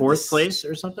like third, fourth place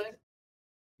or something.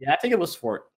 Yeah, I think it was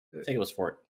fourth. Something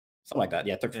like that.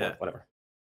 Yeah, third, fourth, whatever.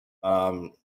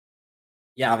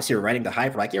 Yeah, obviously we're riding the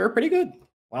hype. We're like, yeah, we're pretty good.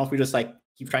 Why don't we just like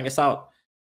keep trying this out?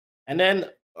 And then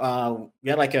we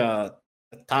had like a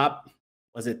top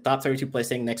 32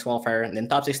 placing next qualifier, and then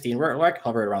top 16. We're like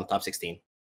hovered around top 16.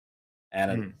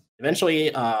 And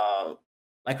eventually,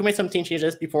 like we made some team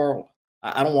changes before.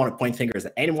 I don't want to point fingers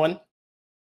at anyone,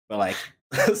 but like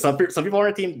some people on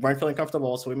our team weren't feeling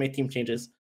comfortable, so we made team changes.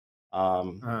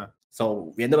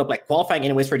 So we ended up like qualifying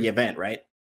anyways for the event, right?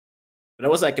 But it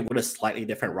was like with a slightly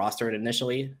different roster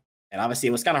initially, and obviously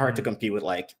it was kind of hard to compete with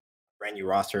like a brand new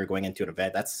roster going into an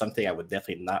event. That's something I would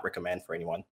definitely not recommend for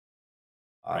anyone.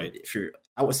 I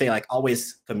would say like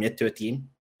always commit to a team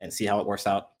and see how it works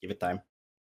out. Give it time.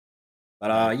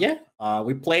 But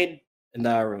we played in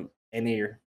the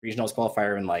regionals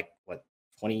qualifier in like what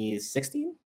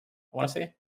 2016, I want to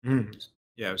say.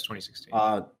 Yeah, it was 2016.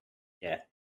 Yeah.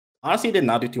 Honestly, did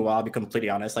not do too well. I'll be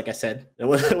completely honest. Like I said, it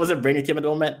wasn't a brand new team at the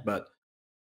moment, but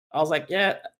I was like,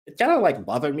 yeah, it kind of like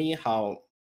bothered me how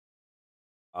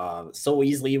so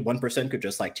easily one person could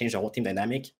just like change the whole team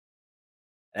dynamic.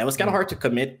 And it was kind of hard to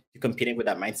commit to competing with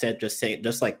that mindset.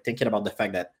 Just like thinking about the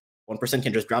fact that one person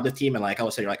can just drop the team and like all of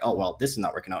a sudden you're like, oh well, this is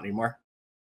not working out anymore.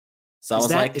 So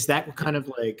is that what kind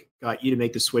of like got you to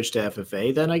make the switch to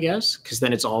FFA then? I guess because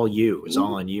then it's all you. It's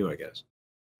all on you, I guess.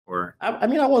 Or I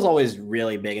mean, I was always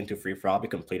really big into free for all. I'll be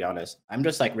completely honest. I'm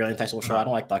just like really anti-social. I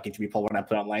don't like talking to people when I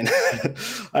play online.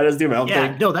 I just do my own thing.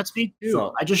 Yeah, no, that's me too.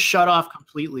 So, I just shut off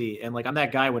completely, and like I'm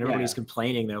that guy when everybody's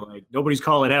complaining. They're like, nobody's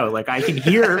calling out. Like I can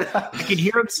hear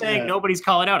them saying nobody's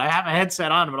calling out. I have a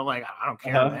headset on, but I'm like, I don't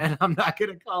care, man. I'm not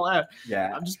gonna call out.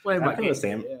 Yeah, I'm just playing my game. The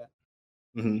same.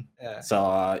 Yeah. Yeah.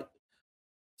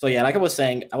 So yeah, like I was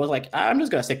saying, I was like, I'm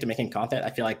just gonna stick to making content.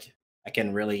 I feel like I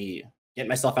can really get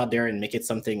myself out there and make it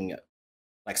something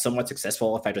like somewhat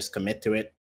successful if I just commit to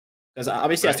it. Because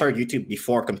obviously I started YouTube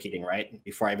before competing, right?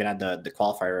 Before I even had the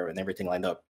qualifier and everything lined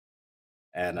up.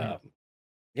 And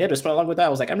just went along with that. I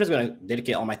was like, I'm just gonna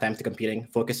dedicate all my time to competing,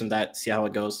 focus on that, see how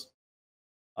it goes.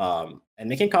 And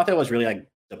making content was really like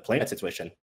the playing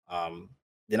situation.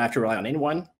 Didn't have to rely on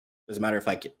anyone. Doesn't matter if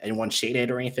like anyone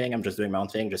shaded or anything. I'm just doing my own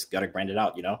thing. Just gotta grind it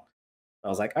out, you know. I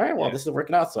was like, all right, well, this is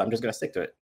working out, so I'm just gonna stick to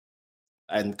it.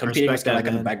 And competing was kind of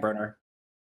like on the back burner.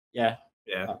 Yeah.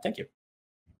 Thank you.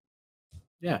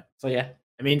 Yeah. So yeah.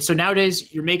 I mean, so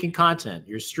nowadays you're making content,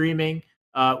 you're streaming.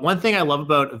 One thing I love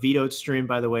about a vetoed stream,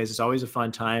 by the way, is it's always a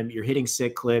fun time. You're hitting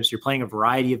sick clips. You're playing a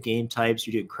variety of game types.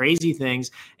 You're doing crazy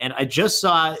things. And I just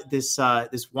saw this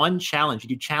one challenge. You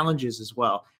do challenges as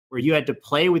well, where you had to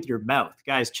play with your mouth.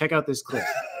 Guys, check out this clip.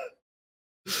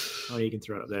 Oh, you can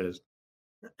throw it up. There it is.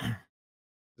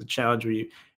 The challenge where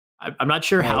I'm not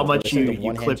sure how much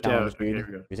you clipped out.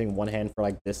 Using one hand for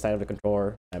like this side of the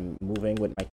controller. I'm moving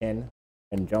with my chin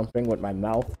and jumping with my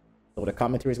mouth. So the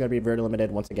commentary is going to be very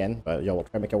limited once again, but we'll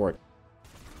try to make it work.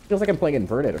 Feels like I'm playing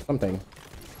inverted or something.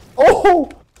 Oh!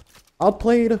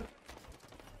 Outplayed.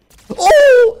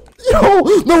 Oh!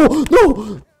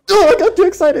 No! Oh, I got too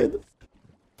excited.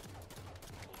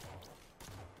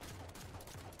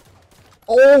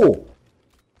 Oh!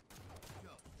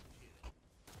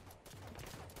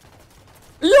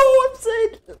 Yo, I'm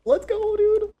sick! Let's go,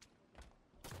 dude!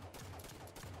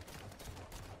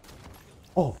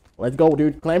 Oh, let's go,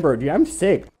 dude. Clamber, dude, I'm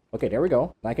sick. Okay, there we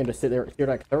go. I can just sit there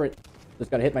like turret. Just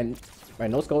gotta hit my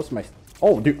no scopes,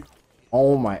 oh, dude.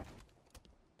 Oh my.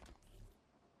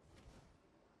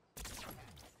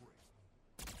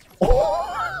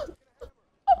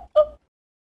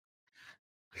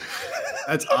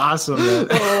 That's awesome, man.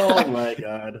 Oh my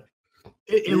god.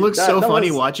 It looks so That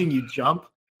funny was- watching you jump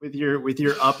with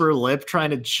your upper lip trying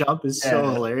to jump is so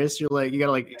Yeah. hilarious. You're like, you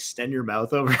gotta like extend your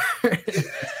mouth over.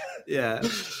 Yeah.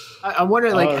 I'm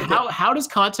wondering, like, how does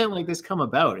content like this come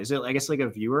about? Is it, I guess, like a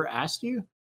viewer asked you?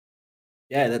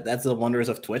 Yeah, that's the wonders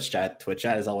of Twitch chat. Twitch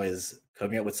chat is always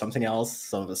coming up with something else,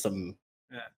 some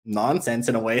Yeah. nonsense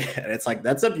in a way. And it's like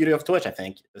that's the beauty of Twitch, I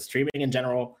think. The streaming in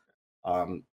general.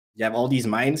 You have all these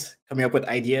minds coming up with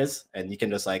ideas, and you can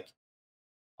just like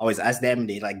always ask them.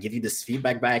 They like give you this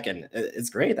feedback back, and it's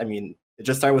great. I mean, it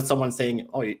just started with someone saying,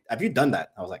 "Oh, have you done that?"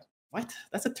 I was like, "What?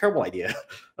 That's a terrible idea."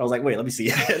 I was like, "Wait, let me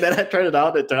see." And then I tried it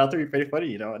out. It turned out to be pretty funny,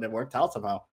 you know, and it worked out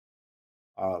somehow.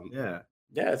 Yeah.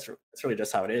 Yeah, it's really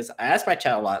just how it is. I asked my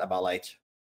chat a lot about like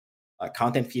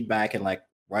content feedback and like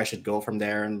where I should go from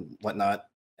there and whatnot.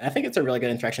 And I think it's a really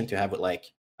good interaction to have with like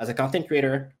as a content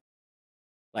creator,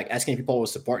 like asking people will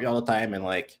support you all the time and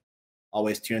like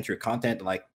always tune into your content.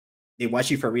 Like they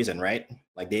watch you for a reason, right?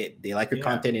 Like they like your Yeah.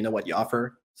 content, they know what you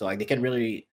offer, so like they can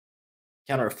really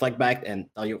kind of reflect back and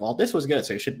tell you, well, this was good,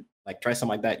 so you should like try something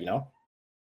like that, you know.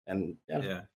 And yeah,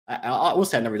 Yeah. I will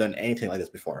say I've never done anything like this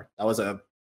before. That was a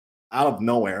out of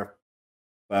nowhere.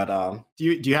 But Do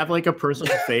you have like a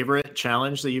personal favorite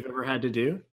challenge that you've ever had to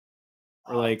do?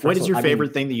 Or like, what is personal- your I mean-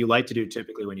 favorite thing that you like to do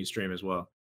typically when you stream as well?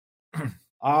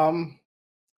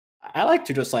 I like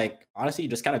to just like honestly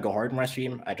just kind of go hard in my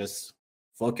stream. I just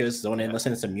focus, zone in, Yeah.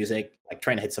 listen to some music, like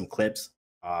trying to hit some clips.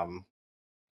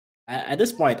 At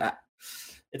this point,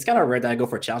 it's kind of rare that I go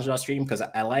for challenges on stream because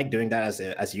I like doing that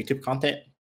as YouTube content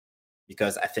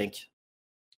because I think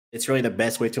it's really the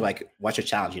best way to like watch a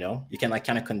challenge. You know, you can like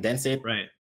kind of condense it. Right.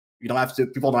 You don't have to.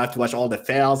 People don't have to watch all the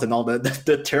fails and all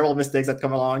the terrible mistakes that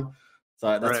come along. So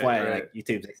that's Right, why right. like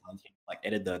YouTube like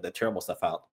edit the terrible stuff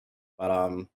out.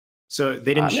 But So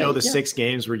they didn't show yeah, the yeah. 6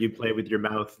 games where you play with your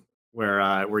mouth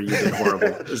where you did horrible.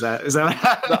 Is that what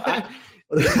happened?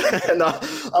 no,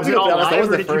 I'll Was be it all honest. That live, was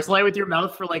or the did first. you play with your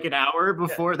mouth for like an hour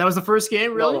before? That was the first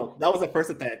game, really? No, that was the first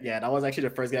attempt. Yeah, that was actually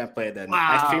the first game I played. And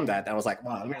Wow. I streamed that. I was like,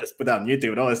 wow, let me just put that on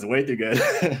YouTube. That was way too good.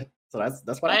 So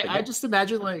that's what I I just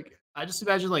imagine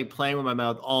like playing with my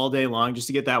mouth all day long just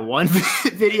to get that one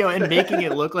video and making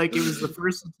it look like it was the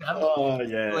first attempt. Oh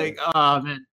yeah. Like, oh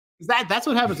man. 'Cause that's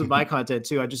what happens with my content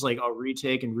too. I just like I'll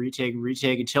retake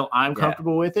until I'm Yeah.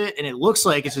 comfortable with it. And it looks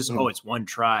like it's just, Mhm. oh, it's one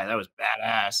try. That was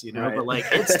badass, you know. Right. But like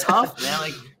it's tough, man.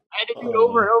 Like I had to do it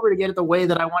over and over to get it the way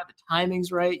that I want, the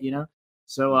timings right, you know.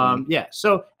 So yeah.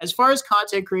 So as far as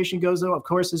content creation goes, though, of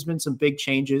course, there's been some big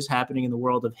changes happening in the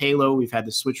world of Halo. We've had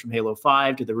the switch from Halo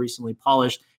 5 to the recently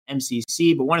polished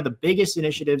MCC, but one of the biggest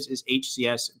initiatives is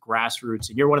HCS Grassroots,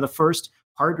 and you're one of the first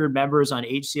partnered members on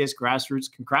HCS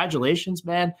Grassroots. Congratulations,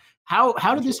 man! How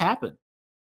did this happen?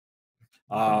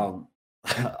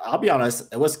 I'll be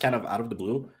honest, it was kind of out of the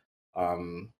blue.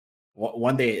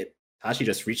 One day Tashi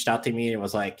just reached out to me and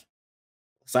was like,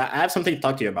 "So I have something to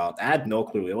talk to you about." I had no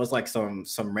clue. It was like some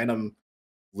random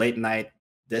late night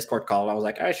Discord call. I was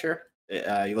like, "All right, sure."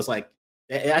 He was like,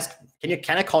 "It asked,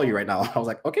 can I call you right now?" I was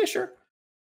like, "Okay, sure."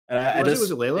 And I just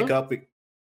Was it Layla? pick up.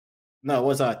 No, it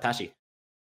was Tashi.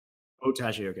 Oh,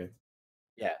 Tashi. Okay.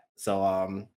 Yeah.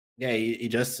 So yeah, he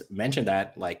just mentioned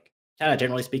that, like, kind of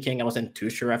generally speaking, I wasn't too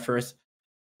sure at first,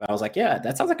 but I was like, yeah,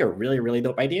 that sounds like a really, really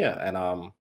dope idea. And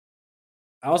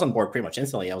I was on board pretty much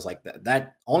instantly. I was like,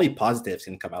 that only positives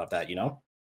can come out of that, you know?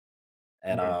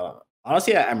 And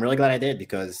honestly, I'm really glad I did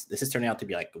because this is turning out to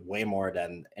be like way more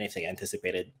than anything I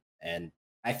anticipated. And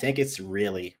I think it's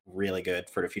really, really good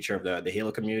for the future of the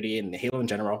Halo community and the Halo in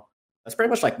general. That's pretty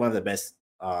much like one of the best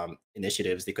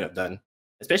initiatives they could have done,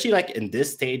 especially like in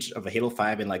this stage of a Halo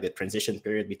 5 and like the transition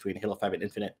period between Halo 5 and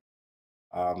Infinite.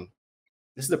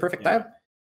 This is the perfect time.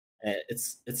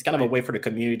 It's kind of a way for the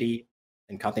community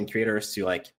and content creators to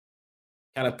like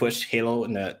kind of push Halo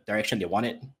in the direction they want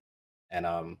it. And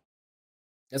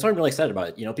that's why I'm really excited about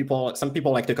it. You know, some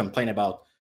people like to complain about,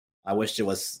 I wish it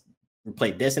was we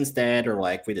played this instead, or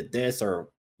like we did this, or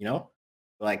you know,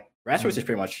 but like Grassroots is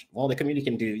pretty much, well, the community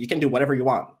you can do whatever you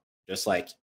want, just like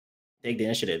take the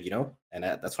initiative, you know, and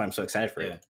that's why I'm so excited for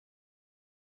it.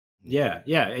 Yeah,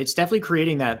 it's definitely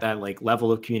creating that like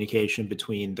level of communication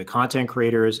between the content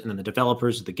creators and then the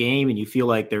developers of the game, and you feel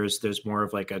like there's more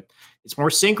of like it's more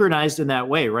synchronized in that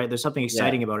way, right? There's something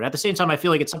exciting about it. At the same time, I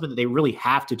feel like it's something that they really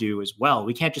have to do as well.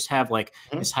 We can't just have like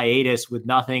this hiatus with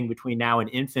nothing between now and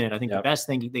Infinite. I think the best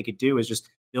thing they could do is just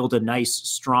build a nice,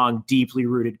 strong, deeply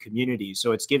rooted community.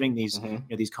 So it's giving these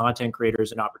these content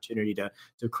creators an opportunity to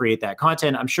create that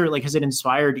content. I'm sure, like, has it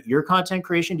inspired your content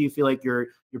creation? Do you feel like you're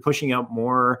pushing out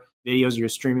more videos, or you're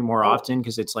streaming more often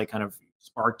because it's like kind of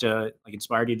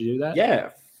inspired you to do that?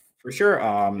 Yeah, for sure.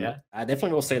 I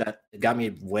definitely will say that it got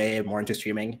me way more into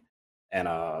streaming. And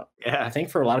I think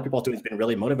for a lot of people too, it's been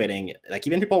really motivating. Like,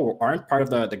 even people who aren't part of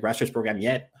the grassroots program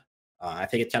yet, I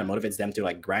think it kind of motivates them to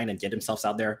like grind and get themselves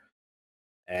out there.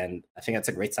 And I think that's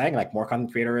a great sign. Like, more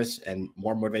content creators and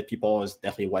more motivated people is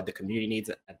definitely what the community needs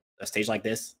at a stage like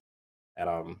this.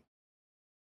 And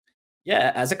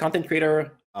as a content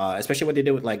creator, especially what they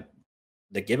do with like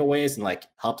the giveaways and like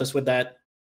helped us with that,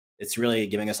 it's really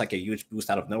giving us like a huge boost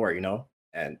out of nowhere,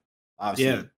 And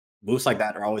obviously, boosts like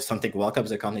that are always something welcome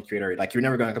as a content creator. Like, you're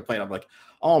never going to complain. I'm like,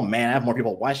 oh man, I have more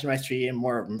people watching my stream,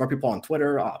 more people on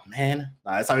Twitter. Oh man,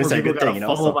 that's always a good thing,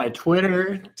 Follow my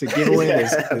Twitter to give away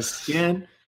the skin.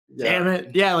 Damn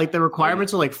it. Yeah, like the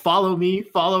requirements are like follow me,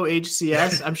 follow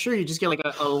HCS. I'm sure you just get like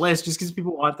a list just because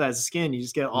people want that skin. You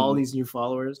just get all these new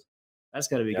followers. That's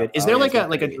gotta be good. Is there like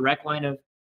a direct line of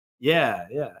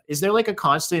is there like a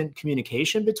constant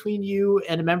communication between you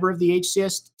and a member of the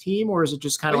HCS team, or is it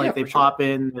just kind of like they pop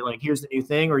in, they're like, here's the new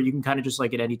thing, or you can kind of just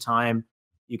like at any time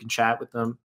you can chat with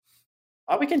them?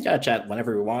 We can kind of chat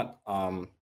whenever we want.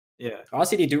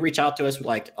 Honestly, they do reach out to us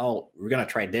like, oh, we're gonna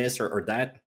try this or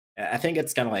that. I think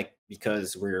it's kind of like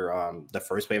because we're the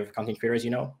first wave of content creators,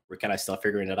 we're kind of still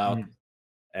figuring it out.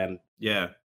 And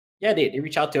they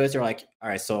reach out to us. They're like, all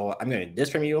right, so I'm gonna do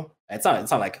this from you. It's not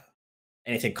like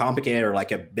anything complicated or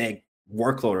like a big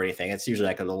workload or anything. It's usually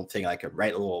like a little thing, like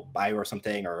write a little bio or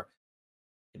something, or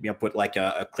hit me up with like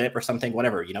a clip or something,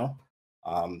 whatever, do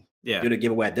the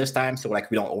giveaway at this time, so like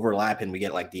we don't overlap and we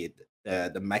get like the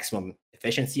maximum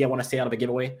efficiency, I want to say, out of a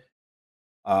giveaway.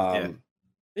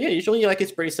 Usually like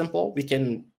it's pretty simple. We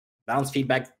can bounce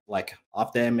feedback like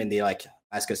off them, and they like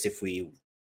ask us if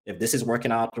this is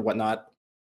working out or whatnot.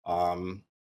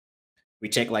 We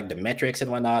check like the metrics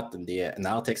and whatnot, and the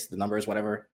analytics, the numbers,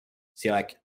 whatever. See,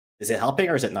 like, is it helping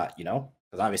or is it not?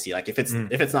 Because obviously, like, if it's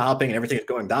not helping and everything is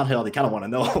going downhill, they kind of want to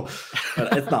know.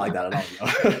 But it's not like that at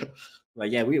all. But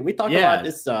yeah, we talk a lot.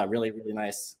 It's really, really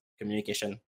nice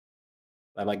communication.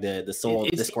 I like the sole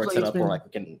Discord setup, or like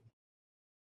we can.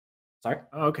 Sorry.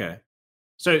 Oh, okay.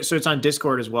 So it's on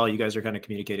Discord as well. You guys are kind of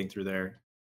communicating through there.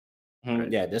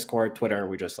 Right? Yeah, Discord, Twitter.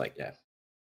 We just like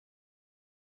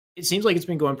It seems like it's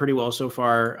been going pretty well so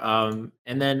far.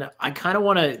 And then I kind of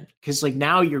want to, because like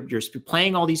now you're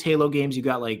playing all these Halo games. You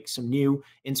got like some new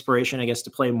inspiration, I guess, to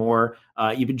play more.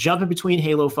 You've been jumping between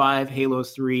Halo 5, Halo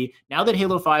 3. Now that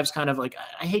Halo 5 is kind of like,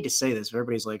 I hate to say this, but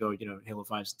everybody's like, oh, Halo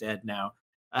 5's dead now.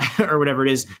 Or whatever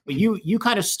it is, but you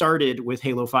kind of started with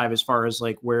Halo 5 as far as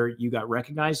like where you got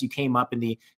recognized. You came up in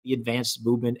the advanced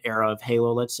movement era of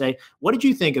Halo, let's say. What did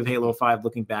you think of Halo 5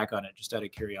 looking back on it, just out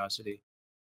of curiosity?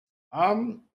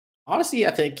 Honestly,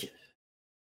 I think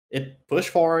it pushed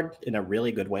forward in a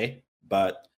really good way,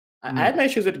 but I had my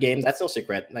issues with the game. That's no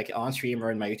secret. Like, on stream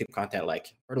or in my YouTube content,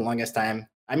 like for the longest time,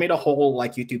 I made a whole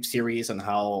like YouTube series on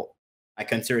how I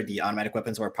consider the automatic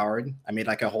weapons overpowered. I made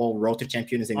like a whole road to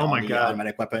champion using only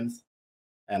automatic weapons.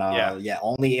 And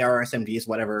only AR SMGs,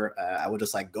 whatever. I would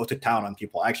just like go to town on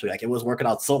people. Actually, like, it was working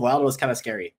out so well. It was kind of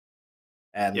scary.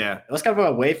 And it was kind of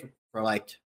a way for like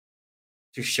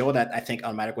to show that I think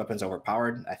automatic weapons are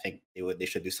overpowered. I think they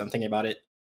should do something about it.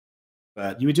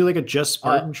 But you would do like a just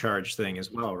Spartan charge thing as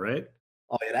well, right?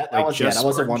 Oh yeah, that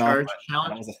was a one-off challenge.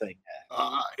 That was a thing.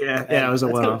 It was a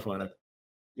one-off one.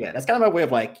 Yeah, that's kind of my way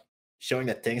of like showing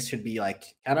that things should be like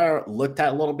kind of looked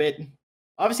at a little bit.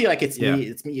 Obviously, like it's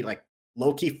me like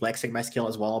low-key flexing my skill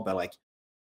as well, but like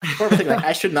like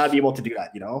I should not be able to do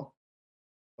that,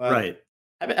 But, right.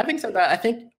 Having said that, I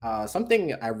think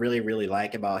something I really, really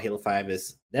like about Halo 5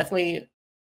 is definitely,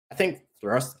 I think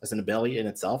thrust as an ability in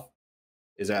itself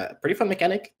is a pretty fun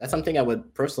mechanic. That's something I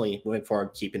would personally, moving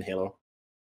forward, keep in Halo.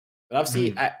 But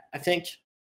obviously, I think,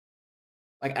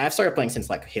 like, I've started playing since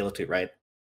like Halo 2, right?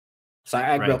 So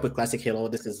I grew up with classic Halo.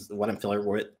 This is what I'm familiar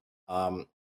with.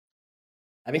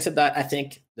 Having said that, I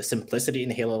think the simplicity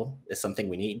in Halo is something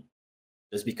we need,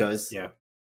 just because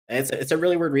it's a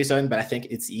really weird reason, but I think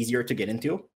it's easier to get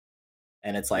into,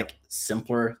 and it's like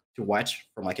simpler to watch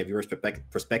from like a viewer's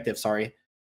perspective. Sorry,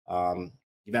 even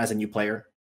as a new player,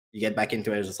 you get back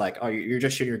into it. It's just like, oh, you're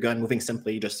just shooting your gun, moving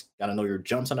simply. You just gotta know your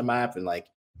jumps on the map and like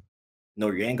know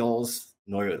your angles,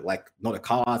 know the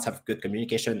callouts, have good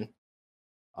communication.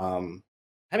 Having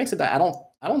said that,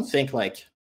 I don't think like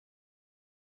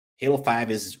Halo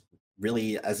 5 is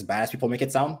really as bad as people make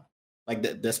it sound.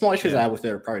 Like the small issues I have with it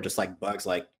are probably just like bugs,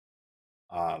 like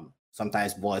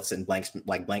sometimes bullets and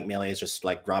blank melees just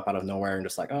like drop out of nowhere and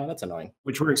just like, oh, that's annoying.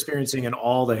 Which we're experiencing in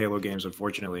all the Halo games,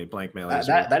 unfortunately. Blank melees.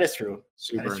 That is true.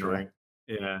 Super annoying.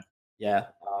 True. Yeah.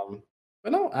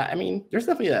 But no, I mean, there's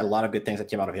definitely a lot of good things that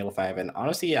came out of Halo 5, and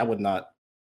honestly, I would not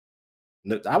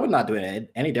do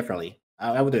it any differently.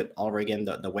 I would do it all over again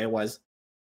the way it was.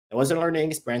 It was a learning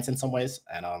experience in some ways,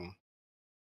 and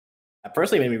it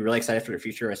personally made me really excited for the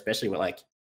future, especially with like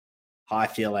how I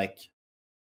feel like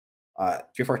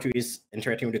 342 is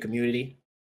interacting with the community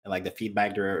and like the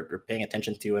feedback they're paying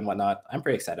attention to and whatnot. I'm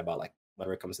pretty excited about like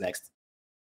whatever comes next.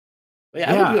 But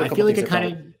I feel like it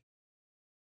kind of.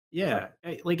 Yeah,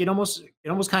 like it almost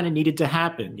kind of needed to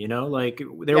happen, you know, like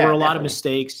there were a lot of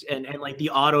mistakes and like the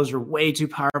autos are way too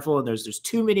powerful and there's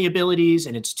too many abilities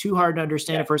and it's too hard to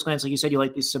understand at first glance. Like you said, you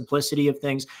like the simplicity of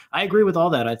things. I agree with all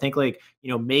that. I think like,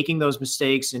 you know, making those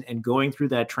mistakes and going through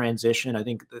that transition, I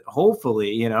think that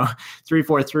hopefully, you know,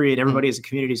 343 and everybody as a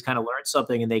community has kind of learned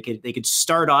something and they could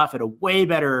start off at a way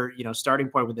better, you know, starting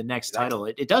point with the next title.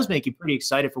 It does make you pretty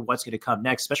excited for what's going to come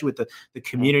next, especially with the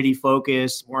community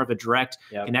focus, more of a direct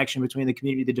connection between the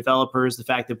community, the developers, the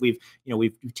fact that we've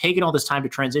taken all this time to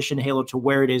transition Halo to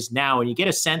where it is now, and you get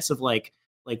a sense of like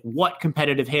what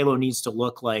competitive Halo needs to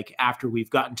look like after we've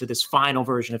gotten to this final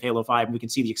version of Halo 5 and we can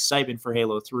see the excitement for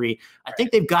Halo 3. I think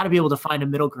they've got to be able to find a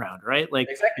middle ground, right? Like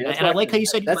exactly. And I like how you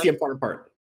said that's the important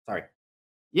part. Sorry.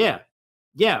 Yeah.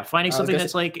 Finding something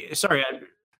that's like, sorry,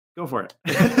 go for it.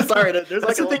 Sorry, there's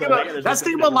that's the thing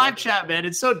about live chat, man.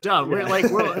 It's so dumb. We're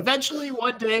eventually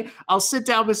one day I'll sit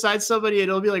down beside somebody and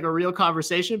it'll be like a real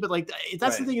conversation. But like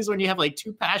that's the thing is when you have like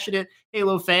two passionate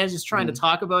Halo fans just trying to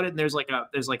talk about it, and there's like a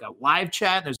live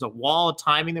chat, and there's a wall of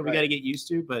timing that we got to get used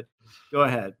to. But go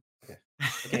ahead.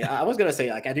 Okay, I was gonna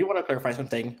say like I do want to clarify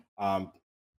something. I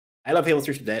love Halo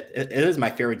 3 to death. It is my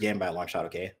favorite game by a long shot.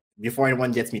 Okay, before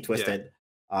anyone gets me twisted. Yeah.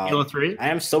 Halo 3? I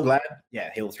am so glad. Yeah,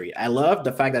 Halo 3. I love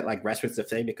the fact that like Grassroots the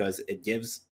thing because it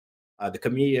gives the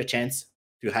community a chance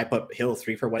to hype up Halo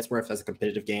 3 for what it's worth as a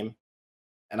competitive game.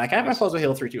 And like I have my flaws with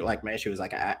Halo 3 too. Like my issue is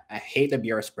like I hate the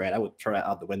BR spread. I would throw it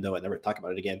out the window and never talk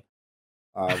about it again.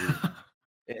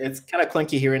 It's kind of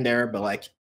clunky here and there, but like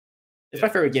it's my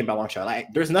favorite game by a long shot.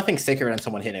 Like there's nothing sicker than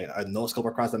someone hitting a no scope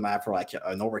across the map for like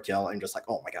an overkill and just like,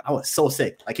 oh my god, I was so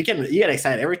sick. Like you get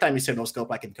excited every time you see a no scope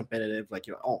like in competitive, like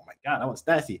you're oh my god, that was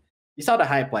nasty. You saw the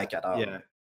hype like at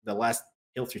the last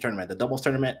Halo 3 tournament, the doubles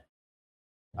tournament.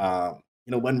 You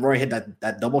know, when Roy hit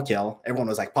that double kill, everyone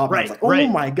was like popping. Like, oh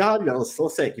my god, that was so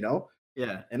sick, you know?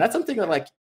 Yeah. And that's something that like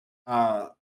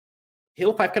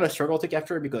Halo 5 kind of struggled to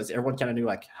capture because everyone kind of knew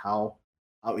like how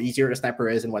easier the sniper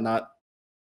is and whatnot.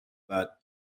 But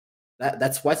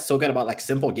that's what's so good about like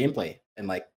simple gameplay and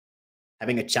like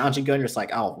having a challenging gun. You're just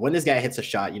like, oh, when this guy hits a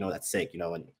shot, you know that's sick, you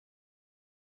know. And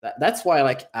that's why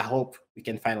like I hope we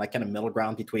can find like kind of middle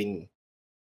ground between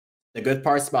the good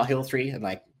parts about Halo 3 and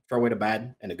like throw away the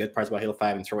bad, and the good parts about Halo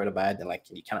 5 and throw away the bad, and like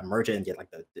you kind of merge it and get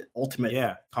like the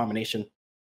ultimate combination.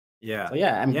 Yeah. So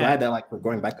yeah, I'm glad that like we're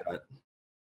going back to that.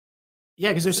 Yeah,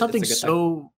 because there's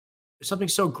something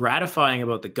so gratifying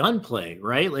about the gunplay,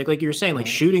 right? Like you were saying, like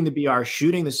shooting the BR,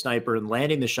 shooting the sniper, and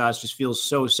landing the shots just feels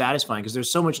so satisfying because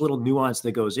there's so much little nuance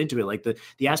that goes into it. Like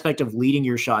the aspect of leading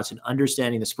your shots and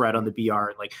understanding the spread on the BR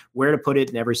and like where to put it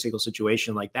in every single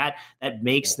situation, like that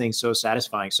makes things so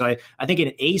satisfying. So I think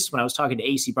in Ace, when I was talking to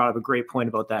Ace, he brought up a great point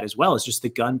about that as well. It's just the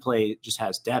gunplay just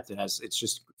has depth. It's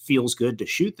just feels good to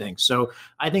shoot things. So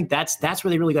I think that's where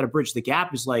they really got to bridge the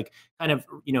gap is like kind of,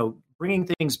 you know, bringing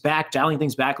things back, dialing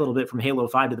things back a little bit from Halo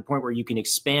 5 to the point where you can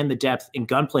expand the depth in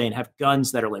gunplay and have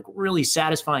guns that are like really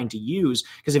satisfying to use.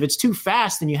 Because if it's too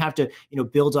fast, then you have to, you know,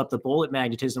 build up the bullet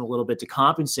magnetism a little bit to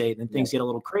compensate, and then things get a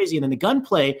little crazy. And then the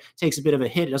gunplay takes a bit of a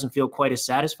hit. It doesn't feel quite as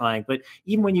satisfying. But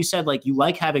even when you said like you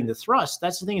like having the thrust,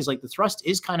 that's the thing is like the thrust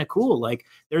is kind of cool. Like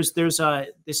there's this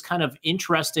kind of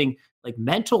interesting like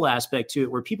mental aspect to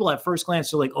it where people at first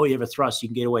glance are like, oh, you have a thrust, you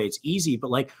can get away, it's easy.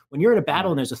 But like when you're in a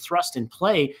battle and there's a thrust in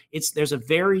play, there's a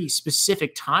very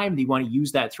specific time that you want to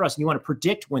use that thrust, and you want to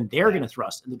predict when they're going to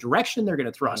thrust and the direction they're going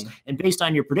to thrust. And based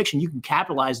on your prediction, you can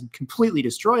capitalize and completely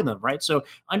destroy them, right? So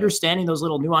understanding those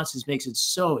little nuances makes it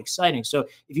so exciting. So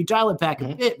if you dial it back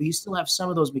a bit, but you still have some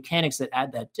of those mechanics that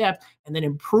add that depth and then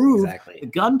improve the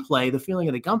gunplay, the feeling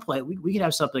of the gunplay, we can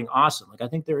have something awesome. Like I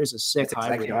think there is a sick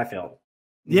hybrid. Exactly how I feel.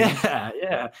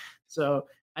 Yeah. So,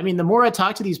 I mean, the more I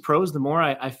talk to these pros, the more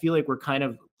I feel like we're kind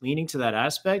of leaning to that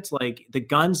aspect. Like the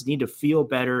guns need to feel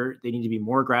better. They need to be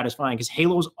more gratifying because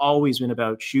Halo's always been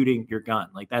about shooting your gun.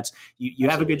 Like that's, you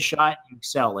have a good shot, you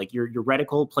excel. Like your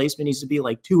reticle placement needs to be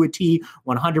like to a T,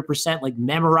 100%, like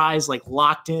memorized, like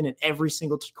locked in every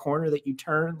single corner that you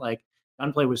turn. Like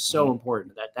gunplay was so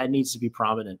important that needs to be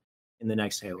prominent in the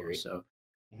next Halo. Agreed. So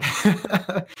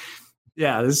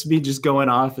yeah, this would be just going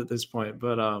off at this point.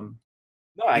 But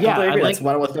No, I completely agree. That's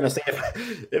what I was gonna say.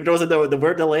 If there wasn't the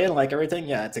word delay and like everything,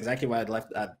 yeah, it's exactly what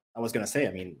I was gonna say.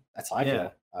 I mean, that's how I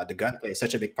feel. The gunplay is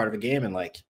such a big part of the game, and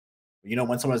like,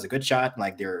 when someone has a good shot,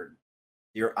 like they're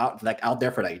out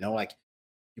there for that. Like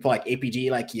people like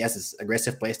APG, like he has this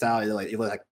aggressive play style. It was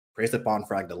like praised upon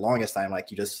for like the longest time. Like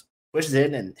he just pushes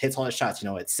in and hits all his shots.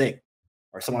 It's sick.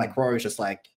 Or someone like Rory is just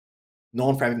like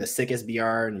known for having the sickest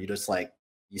BR, and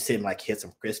you see him like hit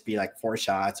some crispy like 4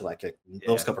 shots or like a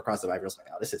no scope across the back. You're just like,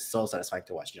 oh, this is so satisfying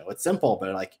to watch. It's simple,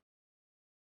 but like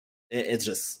it's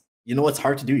just it's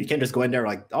hard to do. You can't just go in there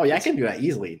like, oh yeah, I can do that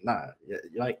easily. Nah, you're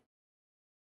like,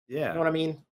 you know what I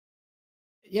mean?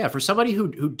 Yeah, for somebody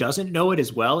who doesn't know it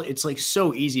as well, it's like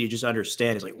so easy to just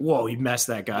understand. It's like, whoa, you messed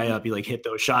that guy up. You like hit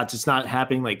those shots. It's not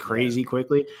happening like crazy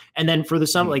quickly. And then for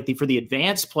for the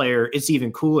advanced player, it's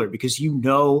even cooler because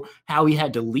how he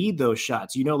had to lead those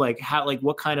shots.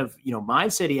 What kind of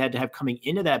mindset he had to have coming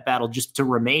into that battle just to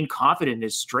remain confident in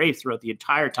his strafe throughout the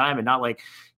entire time and not like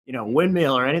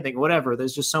windmill or anything, whatever.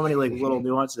 There's just so many like little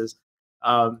nuances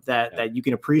that you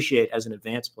can appreciate as an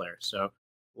advanced player. So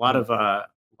a lot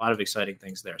of exciting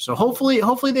things there. So hopefully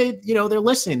they, they're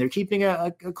listening. They're keeping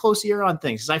a close ear on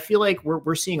things. Because I feel like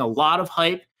we're seeing a lot of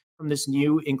hype from this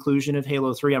new inclusion of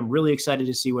Halo 3. I'm really excited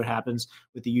to see what happens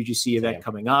with the UGC event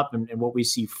coming up and what we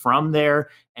see from there.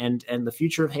 And the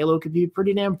future of Halo could be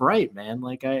pretty damn bright, man.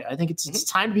 Like I think it's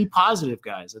time to be positive,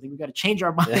 guys. I think we got to change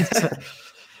our mindset.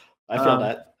 I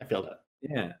feel that.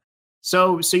 Yeah.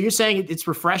 So you're saying it's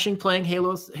refreshing playing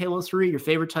Halo 3. Your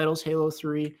favorite titles, Halo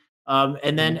 3.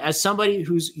 And then as somebody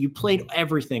you played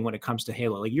everything when it comes to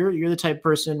Halo, like you're the type of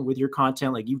person with your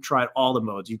content, like you've tried all the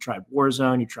modes. You've tried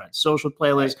Warzone, you tried social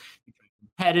playlists, you tried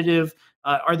competitive.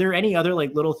 Are there any other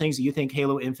like little things that you think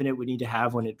Halo Infinite would need to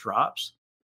have when it drops,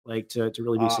 like to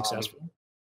really be successful?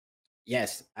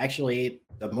 Yes, actually,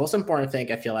 the most important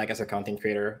thing I feel like as a content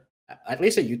creator, at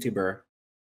least a YouTuber,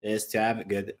 is to have a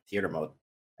good theater mode.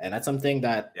 And that's something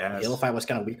that Halo 5 was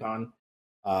kind of weak on.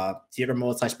 Theater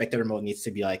mode / spectator mode needs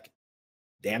to be like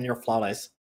damn near flawless,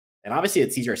 and obviously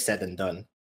it's easier said than done,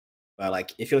 but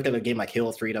like if you look at a game like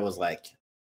Halo 3 that was like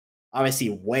obviously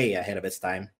way ahead of its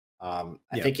time, I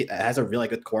think it has a really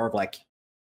good core of like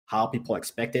how people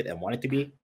expect it and want it to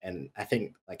be, and I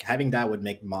think like having that would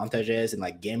make montages and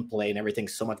like gameplay and everything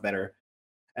so much better.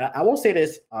 And I will say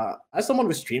this, as someone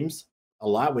who streams a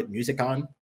lot with music on,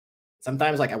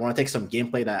 sometimes like I want to take some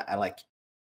gameplay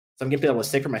that was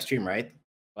sick for my stream, right?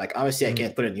 Like obviously I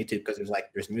can't put it on YouTube because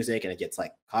there's music and it gets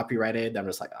like copyrighted. I'm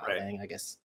just like, dang, I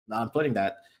guess not I'm putting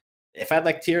that. If I had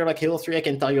like tier like Halo 3, I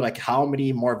can tell you like how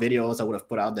many more videos I would have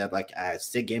put out that like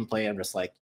sick gameplay. I'm just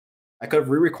like, I could have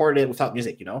re-recorded it without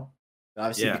music, But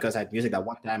obviously because I had music that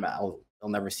one time, I'll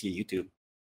never see YouTube.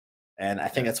 And I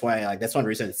think that's why that's one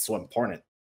reason it's so important.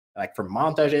 Like for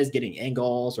montages, getting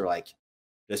angles or like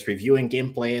just reviewing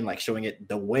gameplay and like showing it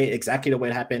exactly the way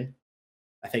it happened.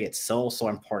 I think it's so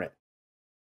important.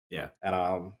 Yeah.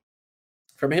 And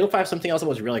from Halo 5, something else that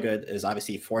was really good is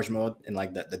obviously Forge mode and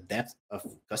like the depth of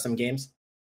custom games.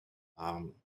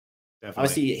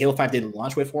 Obviously Halo 5 didn't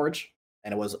launch with Forge,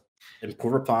 and it was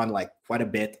improved upon like quite a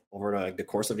bit over the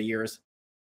course of the years.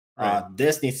 Right.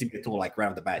 This needs to be a tool like right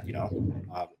off the bat,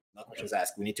 no questions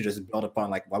asked. We need to just build upon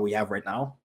like what we have right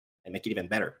now and make it even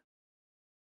better.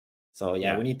 So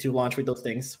we need to launch with those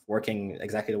things working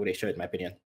exactly the way they should, in my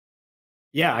opinion.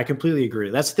 Yeah, I completely agree.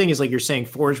 That's the thing is like you're saying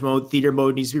Forge mode, theater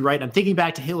mode needs to be right. And I'm thinking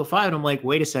back to Halo 5 and I'm like,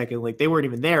 wait a second, like they weren't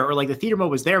even there. Or like the theater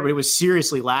mode was there, but it was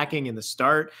seriously lacking in the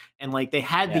start. And like they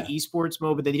had the esports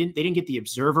mode, but they didn't get the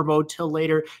observer mode till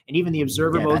later. And even the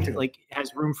observer mode like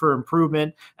has room for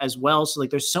improvement as well. So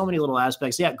like there's so many little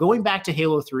aspects. Yeah, going back to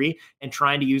Halo 3 and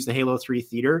trying to use the Halo 3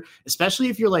 theater, especially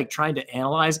if you're like trying to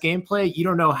analyze gameplay, you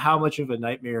don't know how much of a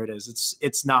nightmare it is.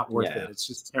 It's not worth it. It's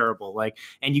just terrible. Like,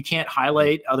 and you can't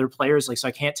highlight other players. Like, so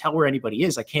I can't tell where anybody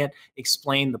is. I can't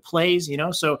explain the plays,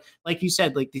 So like you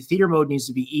said, like the theater mode needs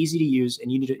to be easy to use,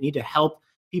 and you need to help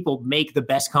people make the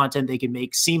best content they can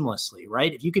make seamlessly,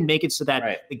 right? If you can make it so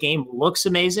that the game looks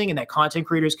amazing and that content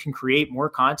creators can create more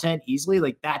content easily,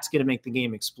 like that's going to make the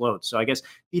game explode. So I guess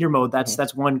theater mode,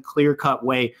 that's one clear-cut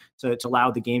way to allow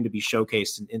the game to be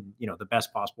showcased in the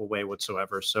best possible way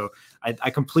whatsoever. So I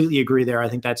completely agree there. I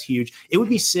think that's huge. It would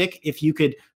be sick if you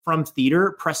could, from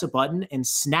theater, press a button and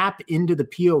snap into the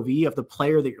POV of the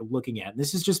player that you're looking at. And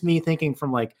this is just me thinking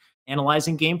from like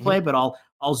analyzing gameplay, but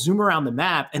I'll zoom around the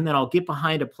map and then I'll get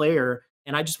behind a player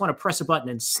and I just want to press a button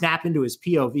and snap into his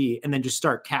POV and then just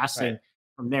start casting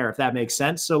from there, if that makes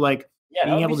sense. So like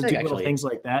being able to do little things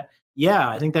like that. Yeah,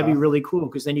 I think that'd be really cool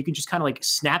because then you can just kind of like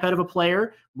snap out of a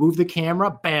player, move the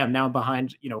camera, bam, now I'm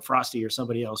behind, Frosty or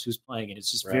somebody else who's playing it. It's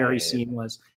just very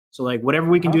seamless. So like whatever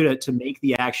we can do to make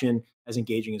the action as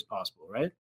engaging as possible,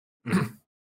 right?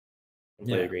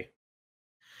 I agree.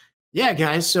 Yeah,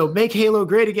 guys. So make Halo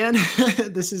great again.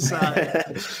 This is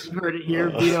you heard it here.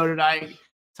 Vito and I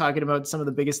talking about some of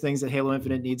the biggest things that Halo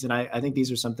Infinite needs, and I think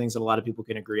these are some things that a lot of people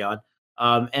can agree on.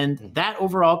 And that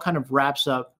overall kind of wraps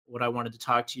up what I wanted to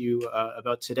talk to you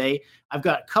about today. I've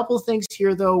got a couple of things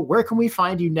here, though. Where can we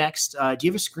find you next? Do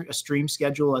you have a stream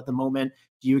schedule at the moment?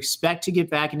 Do you expect to get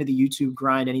back into the YouTube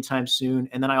grind anytime soon?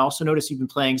 And then I also noticed you've been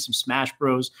playing some Smash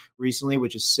Bros recently,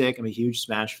 which is sick. I'm a huge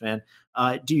Smash fan.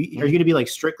 Are you going to be like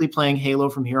strictly playing Halo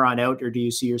from here on out, or do you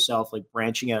see yourself like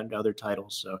branching out into other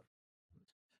titles? So,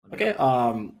 okay.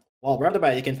 Well, right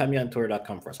about you can find me on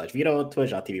twitter.com/Vito,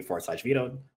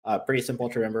 twitch.tv/Vito. Pretty simple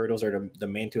to remember. Those are the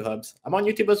main two hubs. I'm on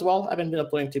YouTube as well. I haven't been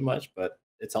uploading too much, but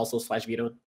it's also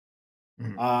 /Vito.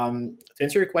 To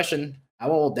answer your question, I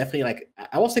will definitely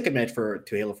I will stick a minute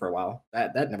to Halo for a while.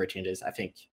 That never changes. I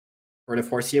think for the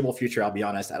foreseeable future, I'll be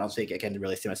honest, I don't think I can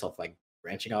really see myself like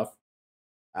branching off.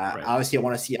 Obviously, I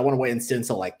want to wait and see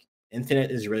until like Infinite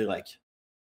is really like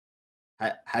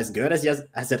as good as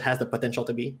it has the potential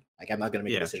to be. Like I'm not gonna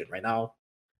make a decision right now,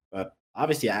 but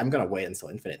obviously I'm gonna wait until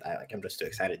Infinite. I'm just too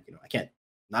excited. I can't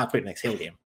not play the next Halo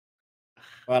game.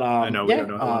 But I know we don't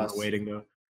know how long we're waiting though.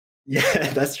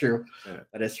 Yeah, that's true. Yeah.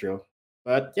 That is true.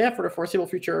 But yeah, for the foreseeable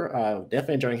future,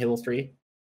 definitely enjoying Halo 3.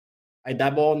 I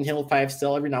dabble in Halo 5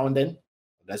 still every now and then.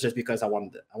 That's just because I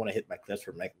want to hit my clips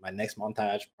for my next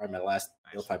montage, probably my last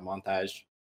Halo 5 montage,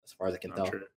 as far as I can tell.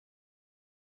 True.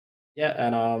 Yeah,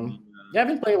 and I've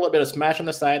been playing a little bit of Smash on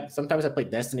the side. Sometimes I play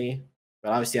Destiny,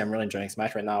 but obviously I'm really enjoying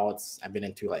Smash right now. I've been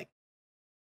into like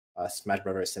Smash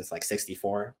Brothers since like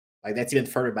 64. Like that's even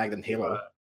further back than Halo.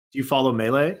 Do you follow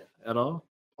Melee at all?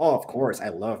 Oh, of course. I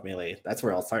love Melee. That's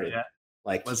where it all started. Yeah.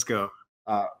 Like, let's go.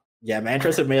 Yeah, my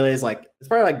interest in Melee is like it's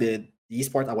probably like the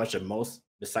esports I watch the most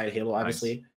beside Halo,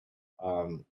 obviously.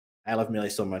 Nice. I love Melee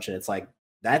so much, and it's like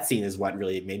that scene is what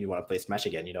really made me want to play Smash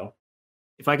again.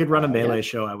 If I could run a Melee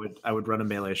show, I would run a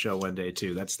Melee show one day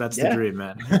too. That's the dream,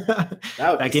 man.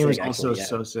 That game is also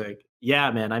so sick.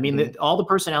 Yeah, man. I mean, all the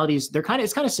personalities, it's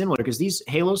kind of similar because these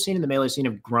Halo scene and the Melee scene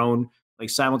have grown like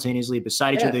simultaneously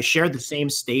beside each other. They shared the same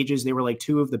stages. They were like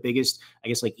two of the biggest, I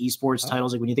guess, like esports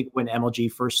titles. Like when you think when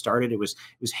MLG first started, it was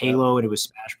Halo and it was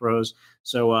Smash Bros.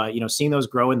 So seeing those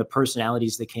grow and the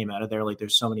personalities that came out of there, like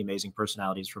there's so many amazing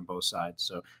personalities from both sides.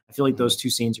 So I feel like those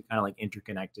two scenes are kind of like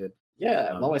interconnected.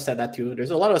 Yeah, I've always said that too. There's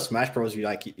a lot of Smash Bros. You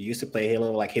used to play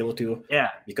Halo, like Halo 2. Yeah.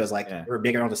 Because we were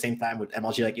big around the same time with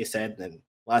MLG, like you said. And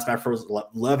a lot of Smash Bros.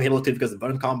 Love Halo 2 because of the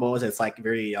button combos. It's like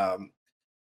very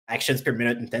actions per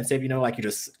minute intensive, like you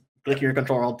just click your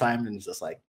controller all the time, and it's just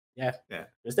like,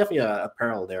 there's definitely a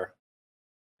parallel there.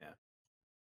 Yeah.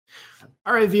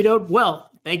 All right, Vito. Well,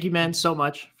 thank you, man, so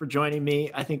much for joining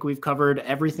me. I think we've covered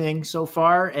everything so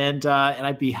far, and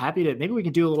I'd be happy to maybe we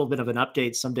can do a little bit of an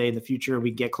update someday in the future. We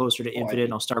can get closer to Infinite,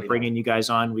 and I'll start bringing you guys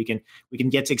on. We can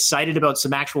get excited about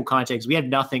some actual content. We have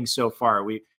nothing so far.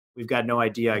 We've got no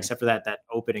idea except for that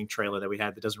opening trailer that we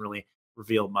had that doesn't really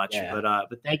reveal much. But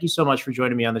thank you so much for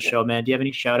joining me on the show, man. Do you have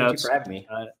any shout outs? Thank you for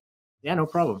having me. Yeah, no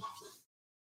problem.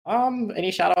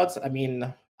 Any shout outs? I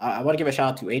mean, I want to give a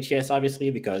shout out to HES, obviously,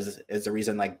 because it's the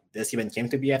reason like this even came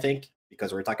to be, I think,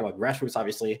 because we're talking about grassroots,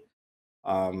 obviously.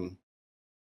 Obviously,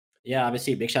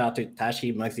 big shout out to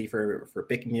Tashi Muggsy for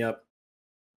picking me up.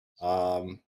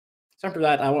 So for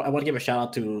that, I want to give a shout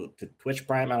out to Twitch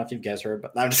Prime. I don't know if you guys heard,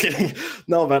 but no, I'm just kidding.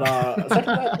 No, but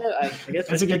I guess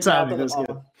that's a good time. That's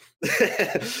good.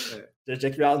 Just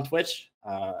check you out on Twitch.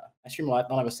 I stream a lot.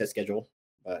 Don't have a set schedule,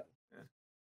 but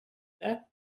yeah.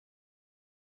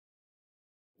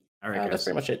 All right, that's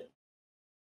pretty much it.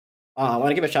 I want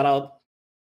to give a shout out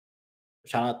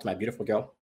to my beautiful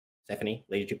girl, Stephanie,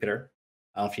 Lady Jupiter.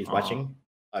 I don't know if she's watching.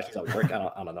 She's at work.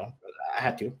 I don't know. But I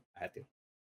had to.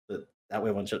 But that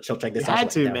way, when she'll check this out. Had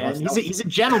to, man. He's a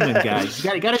gentleman, guys.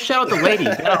 You got to shout out the lady.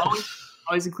 You got to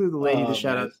always include the lady to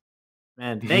shout out.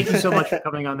 Man, thank you so much for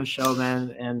coming on the show,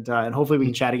 man. And hopefully we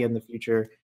can chat again in the future.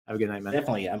 Have a good night, man.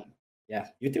 Definitely. Yeah.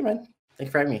 You too, man. Thank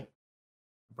you for having me.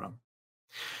 No problem.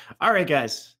 All right,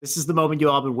 guys, this is the moment you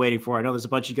all been waiting for. I know there's a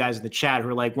bunch of guys in the chat who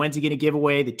are like, when's he going to give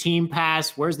away the team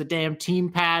pass? Where's the damn team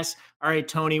pass? All right,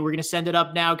 Tony, we're going to send it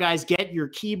up now, guys. Get your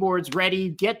keyboards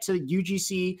ready. Get to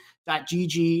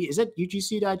ugc.gg. Is it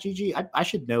ugc.gg? I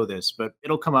should know this, but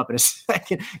it'll come up in a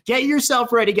second. Get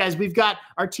yourself ready, guys. We've got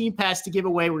our team pass to give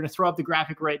away. We're going to throw up the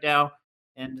graphic right now.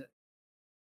 And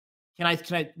can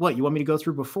I, what, you want me to go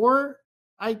through before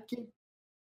I get?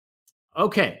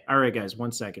 Okay. All right, guys.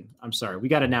 1 second. I'm sorry. We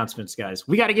got announcements, guys.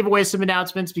 We got to give away some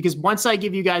announcements because once I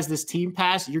give you guys this team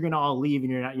pass, you're gonna all leave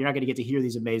and you're not going to get to hear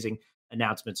these amazing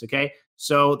announcements. Okay.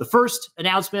 So the first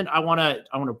announcement I want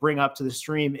to bring up to the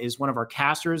stream is one of our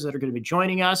casters that are going to be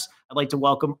joining us. I'd like to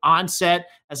welcome Onset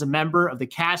as a member of the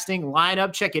casting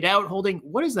lineup. Check it out. Holding,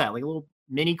 what is that? Like a little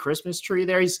mini Christmas tree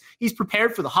there. He's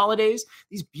prepared for the holidays.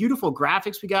 These beautiful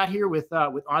graphics we got here with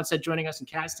Onset joining us in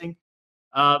casting.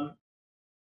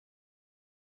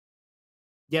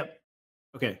 Yep.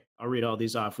 Okay. I'll read all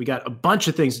these off. We got a bunch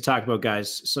of things to talk about,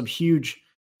 guys. Some huge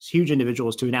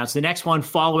individuals to announce. The next one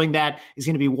following that is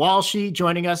going to be Walshy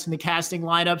joining us in the casting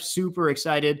lineup. Super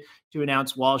excited to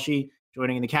announce Walshy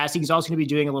joining in the casting. He's also going to be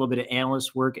doing a little bit of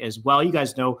analyst work as well. You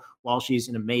guys know Walshy is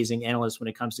an amazing analyst when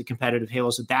it comes to competitive Halo.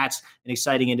 So that's an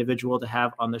exciting individual to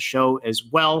have on the show as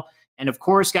well. And of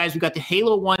course, guys, we got the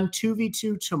Halo 1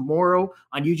 2v2 tomorrow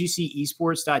on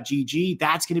UGCesports.gg.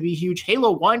 That's going to be huge.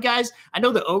 Halo 1, guys, I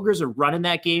know the Ogres are running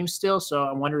that game still, so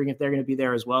I'm wondering if they're going to be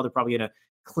there as well. They're probably going to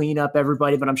clean up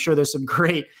everybody, but I'm sure there's some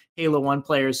great Halo 1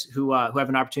 players who have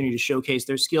an opportunity to showcase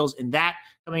their skills in that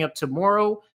coming up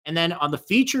tomorrow. And then on the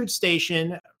featured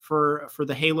station for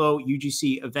the Halo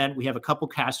UGC event, we have a couple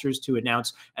casters to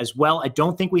announce as well. I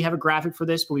don't think we have a graphic for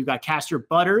this, but we've got Caster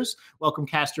Butters. Welcome,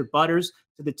 Caster Butters,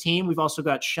 to the team. We've also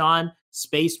got Sean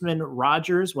Spaceman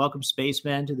Rogers. Welcome,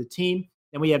 Spaceman, to the team.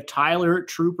 Then we have Tyler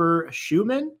Trooper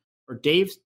Schumann, or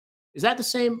Dave. Is that the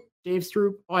same Dave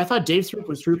Throop? Oh, I thought Dave Throop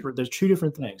was Trooper. There's two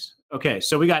different things. Okay,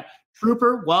 so we got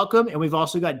Trooper, welcome, and we've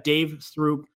also got Dave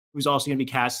Throop, who's also going to be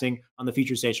casting on the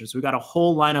feature station. So we got a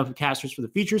whole lineup of casters for the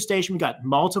feature station. We got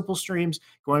multiple streams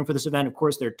going for this event. Of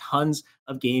course, there are tons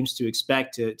of games to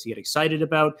expect to get excited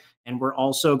about. And we're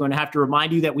also going to have to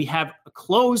remind you that we have a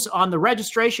close on the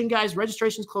registration, guys.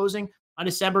 Registration's closing on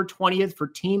December 20th for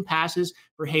team passes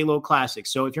for Halo Classic.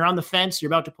 So if you're on the fence, you're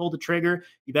about to pull the trigger,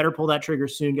 you better pull that trigger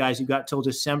soon, guys. You've got till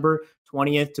December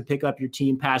 20th to pick up your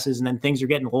team passes, and then things are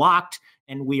getting locked,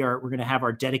 and we're going to have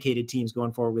our dedicated teams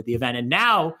going forward with the event. And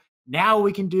now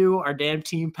we can do our damn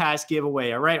team pass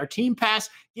giveaway. All right, our team pass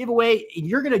giveaway.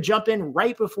 You're going to jump in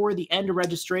right before the end of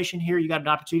registration here. You got an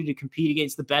opportunity to compete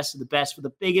against the best of the best for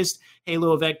the biggest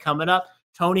Halo event coming up.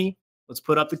 Tony, let's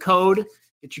put up the code.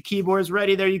 Get your keyboards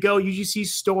ready. There you go.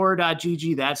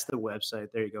 UGCstore.gg. That's the website.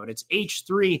 There you go. And it's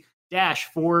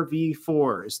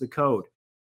H3-4v4 is the code.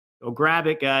 Go grab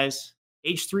it, guys.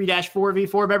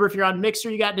 H3-4v4. Remember, if you're on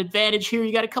Mixer, you got an advantage here.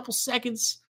 You got a couple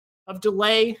seconds of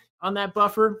delay on that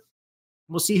buffer.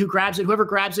 We'll see who grabs it. Whoever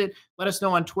grabs it, let us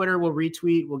know on Twitter. We'll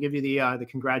retweet. We'll give you the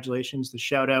congratulations, the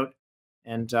shout out,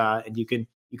 and you can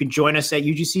join us at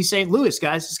UGC St. Louis,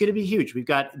 guys. It's going to be huge. We've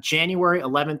got January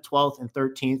 11th, 12th, and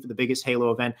 13th for the biggest Halo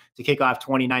event to kick off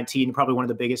 2019. Probably one of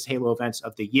the biggest Halo events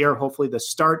of the year. Hopefully, the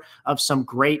start of some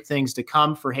great things to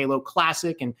come for Halo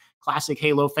Classic and classic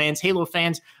Halo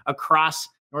fans across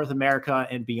North America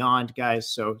and beyond, guys.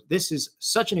 So this is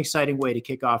such an exciting way to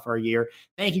kick off our year.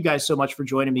 Thank you guys so much for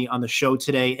joining me on the show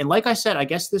today. And like I said, I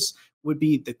guess this would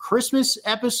be the Christmas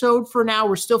episode for now.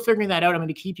 We're still figuring that out. I'm going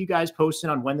to keep you guys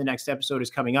posted on when the next episode is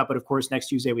coming up. But of course, next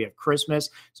Tuesday we have Christmas.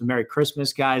 So Merry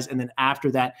Christmas, guys. And then after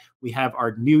that, we have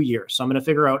our New Year. So I'm going to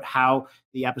figure out how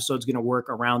the episode's going to work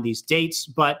around these dates.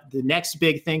 But the next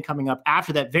big thing coming up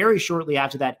after that, very shortly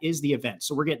after that, is the event.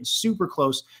 So we're getting super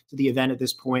close to the event at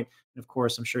this point. And of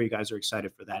course, I'm sure you guys are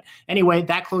excited for that. Anyway,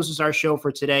 that closes our show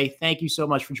for today. Thank you so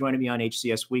much for joining me on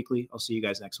HCS Weekly. I'll see you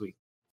guys next week.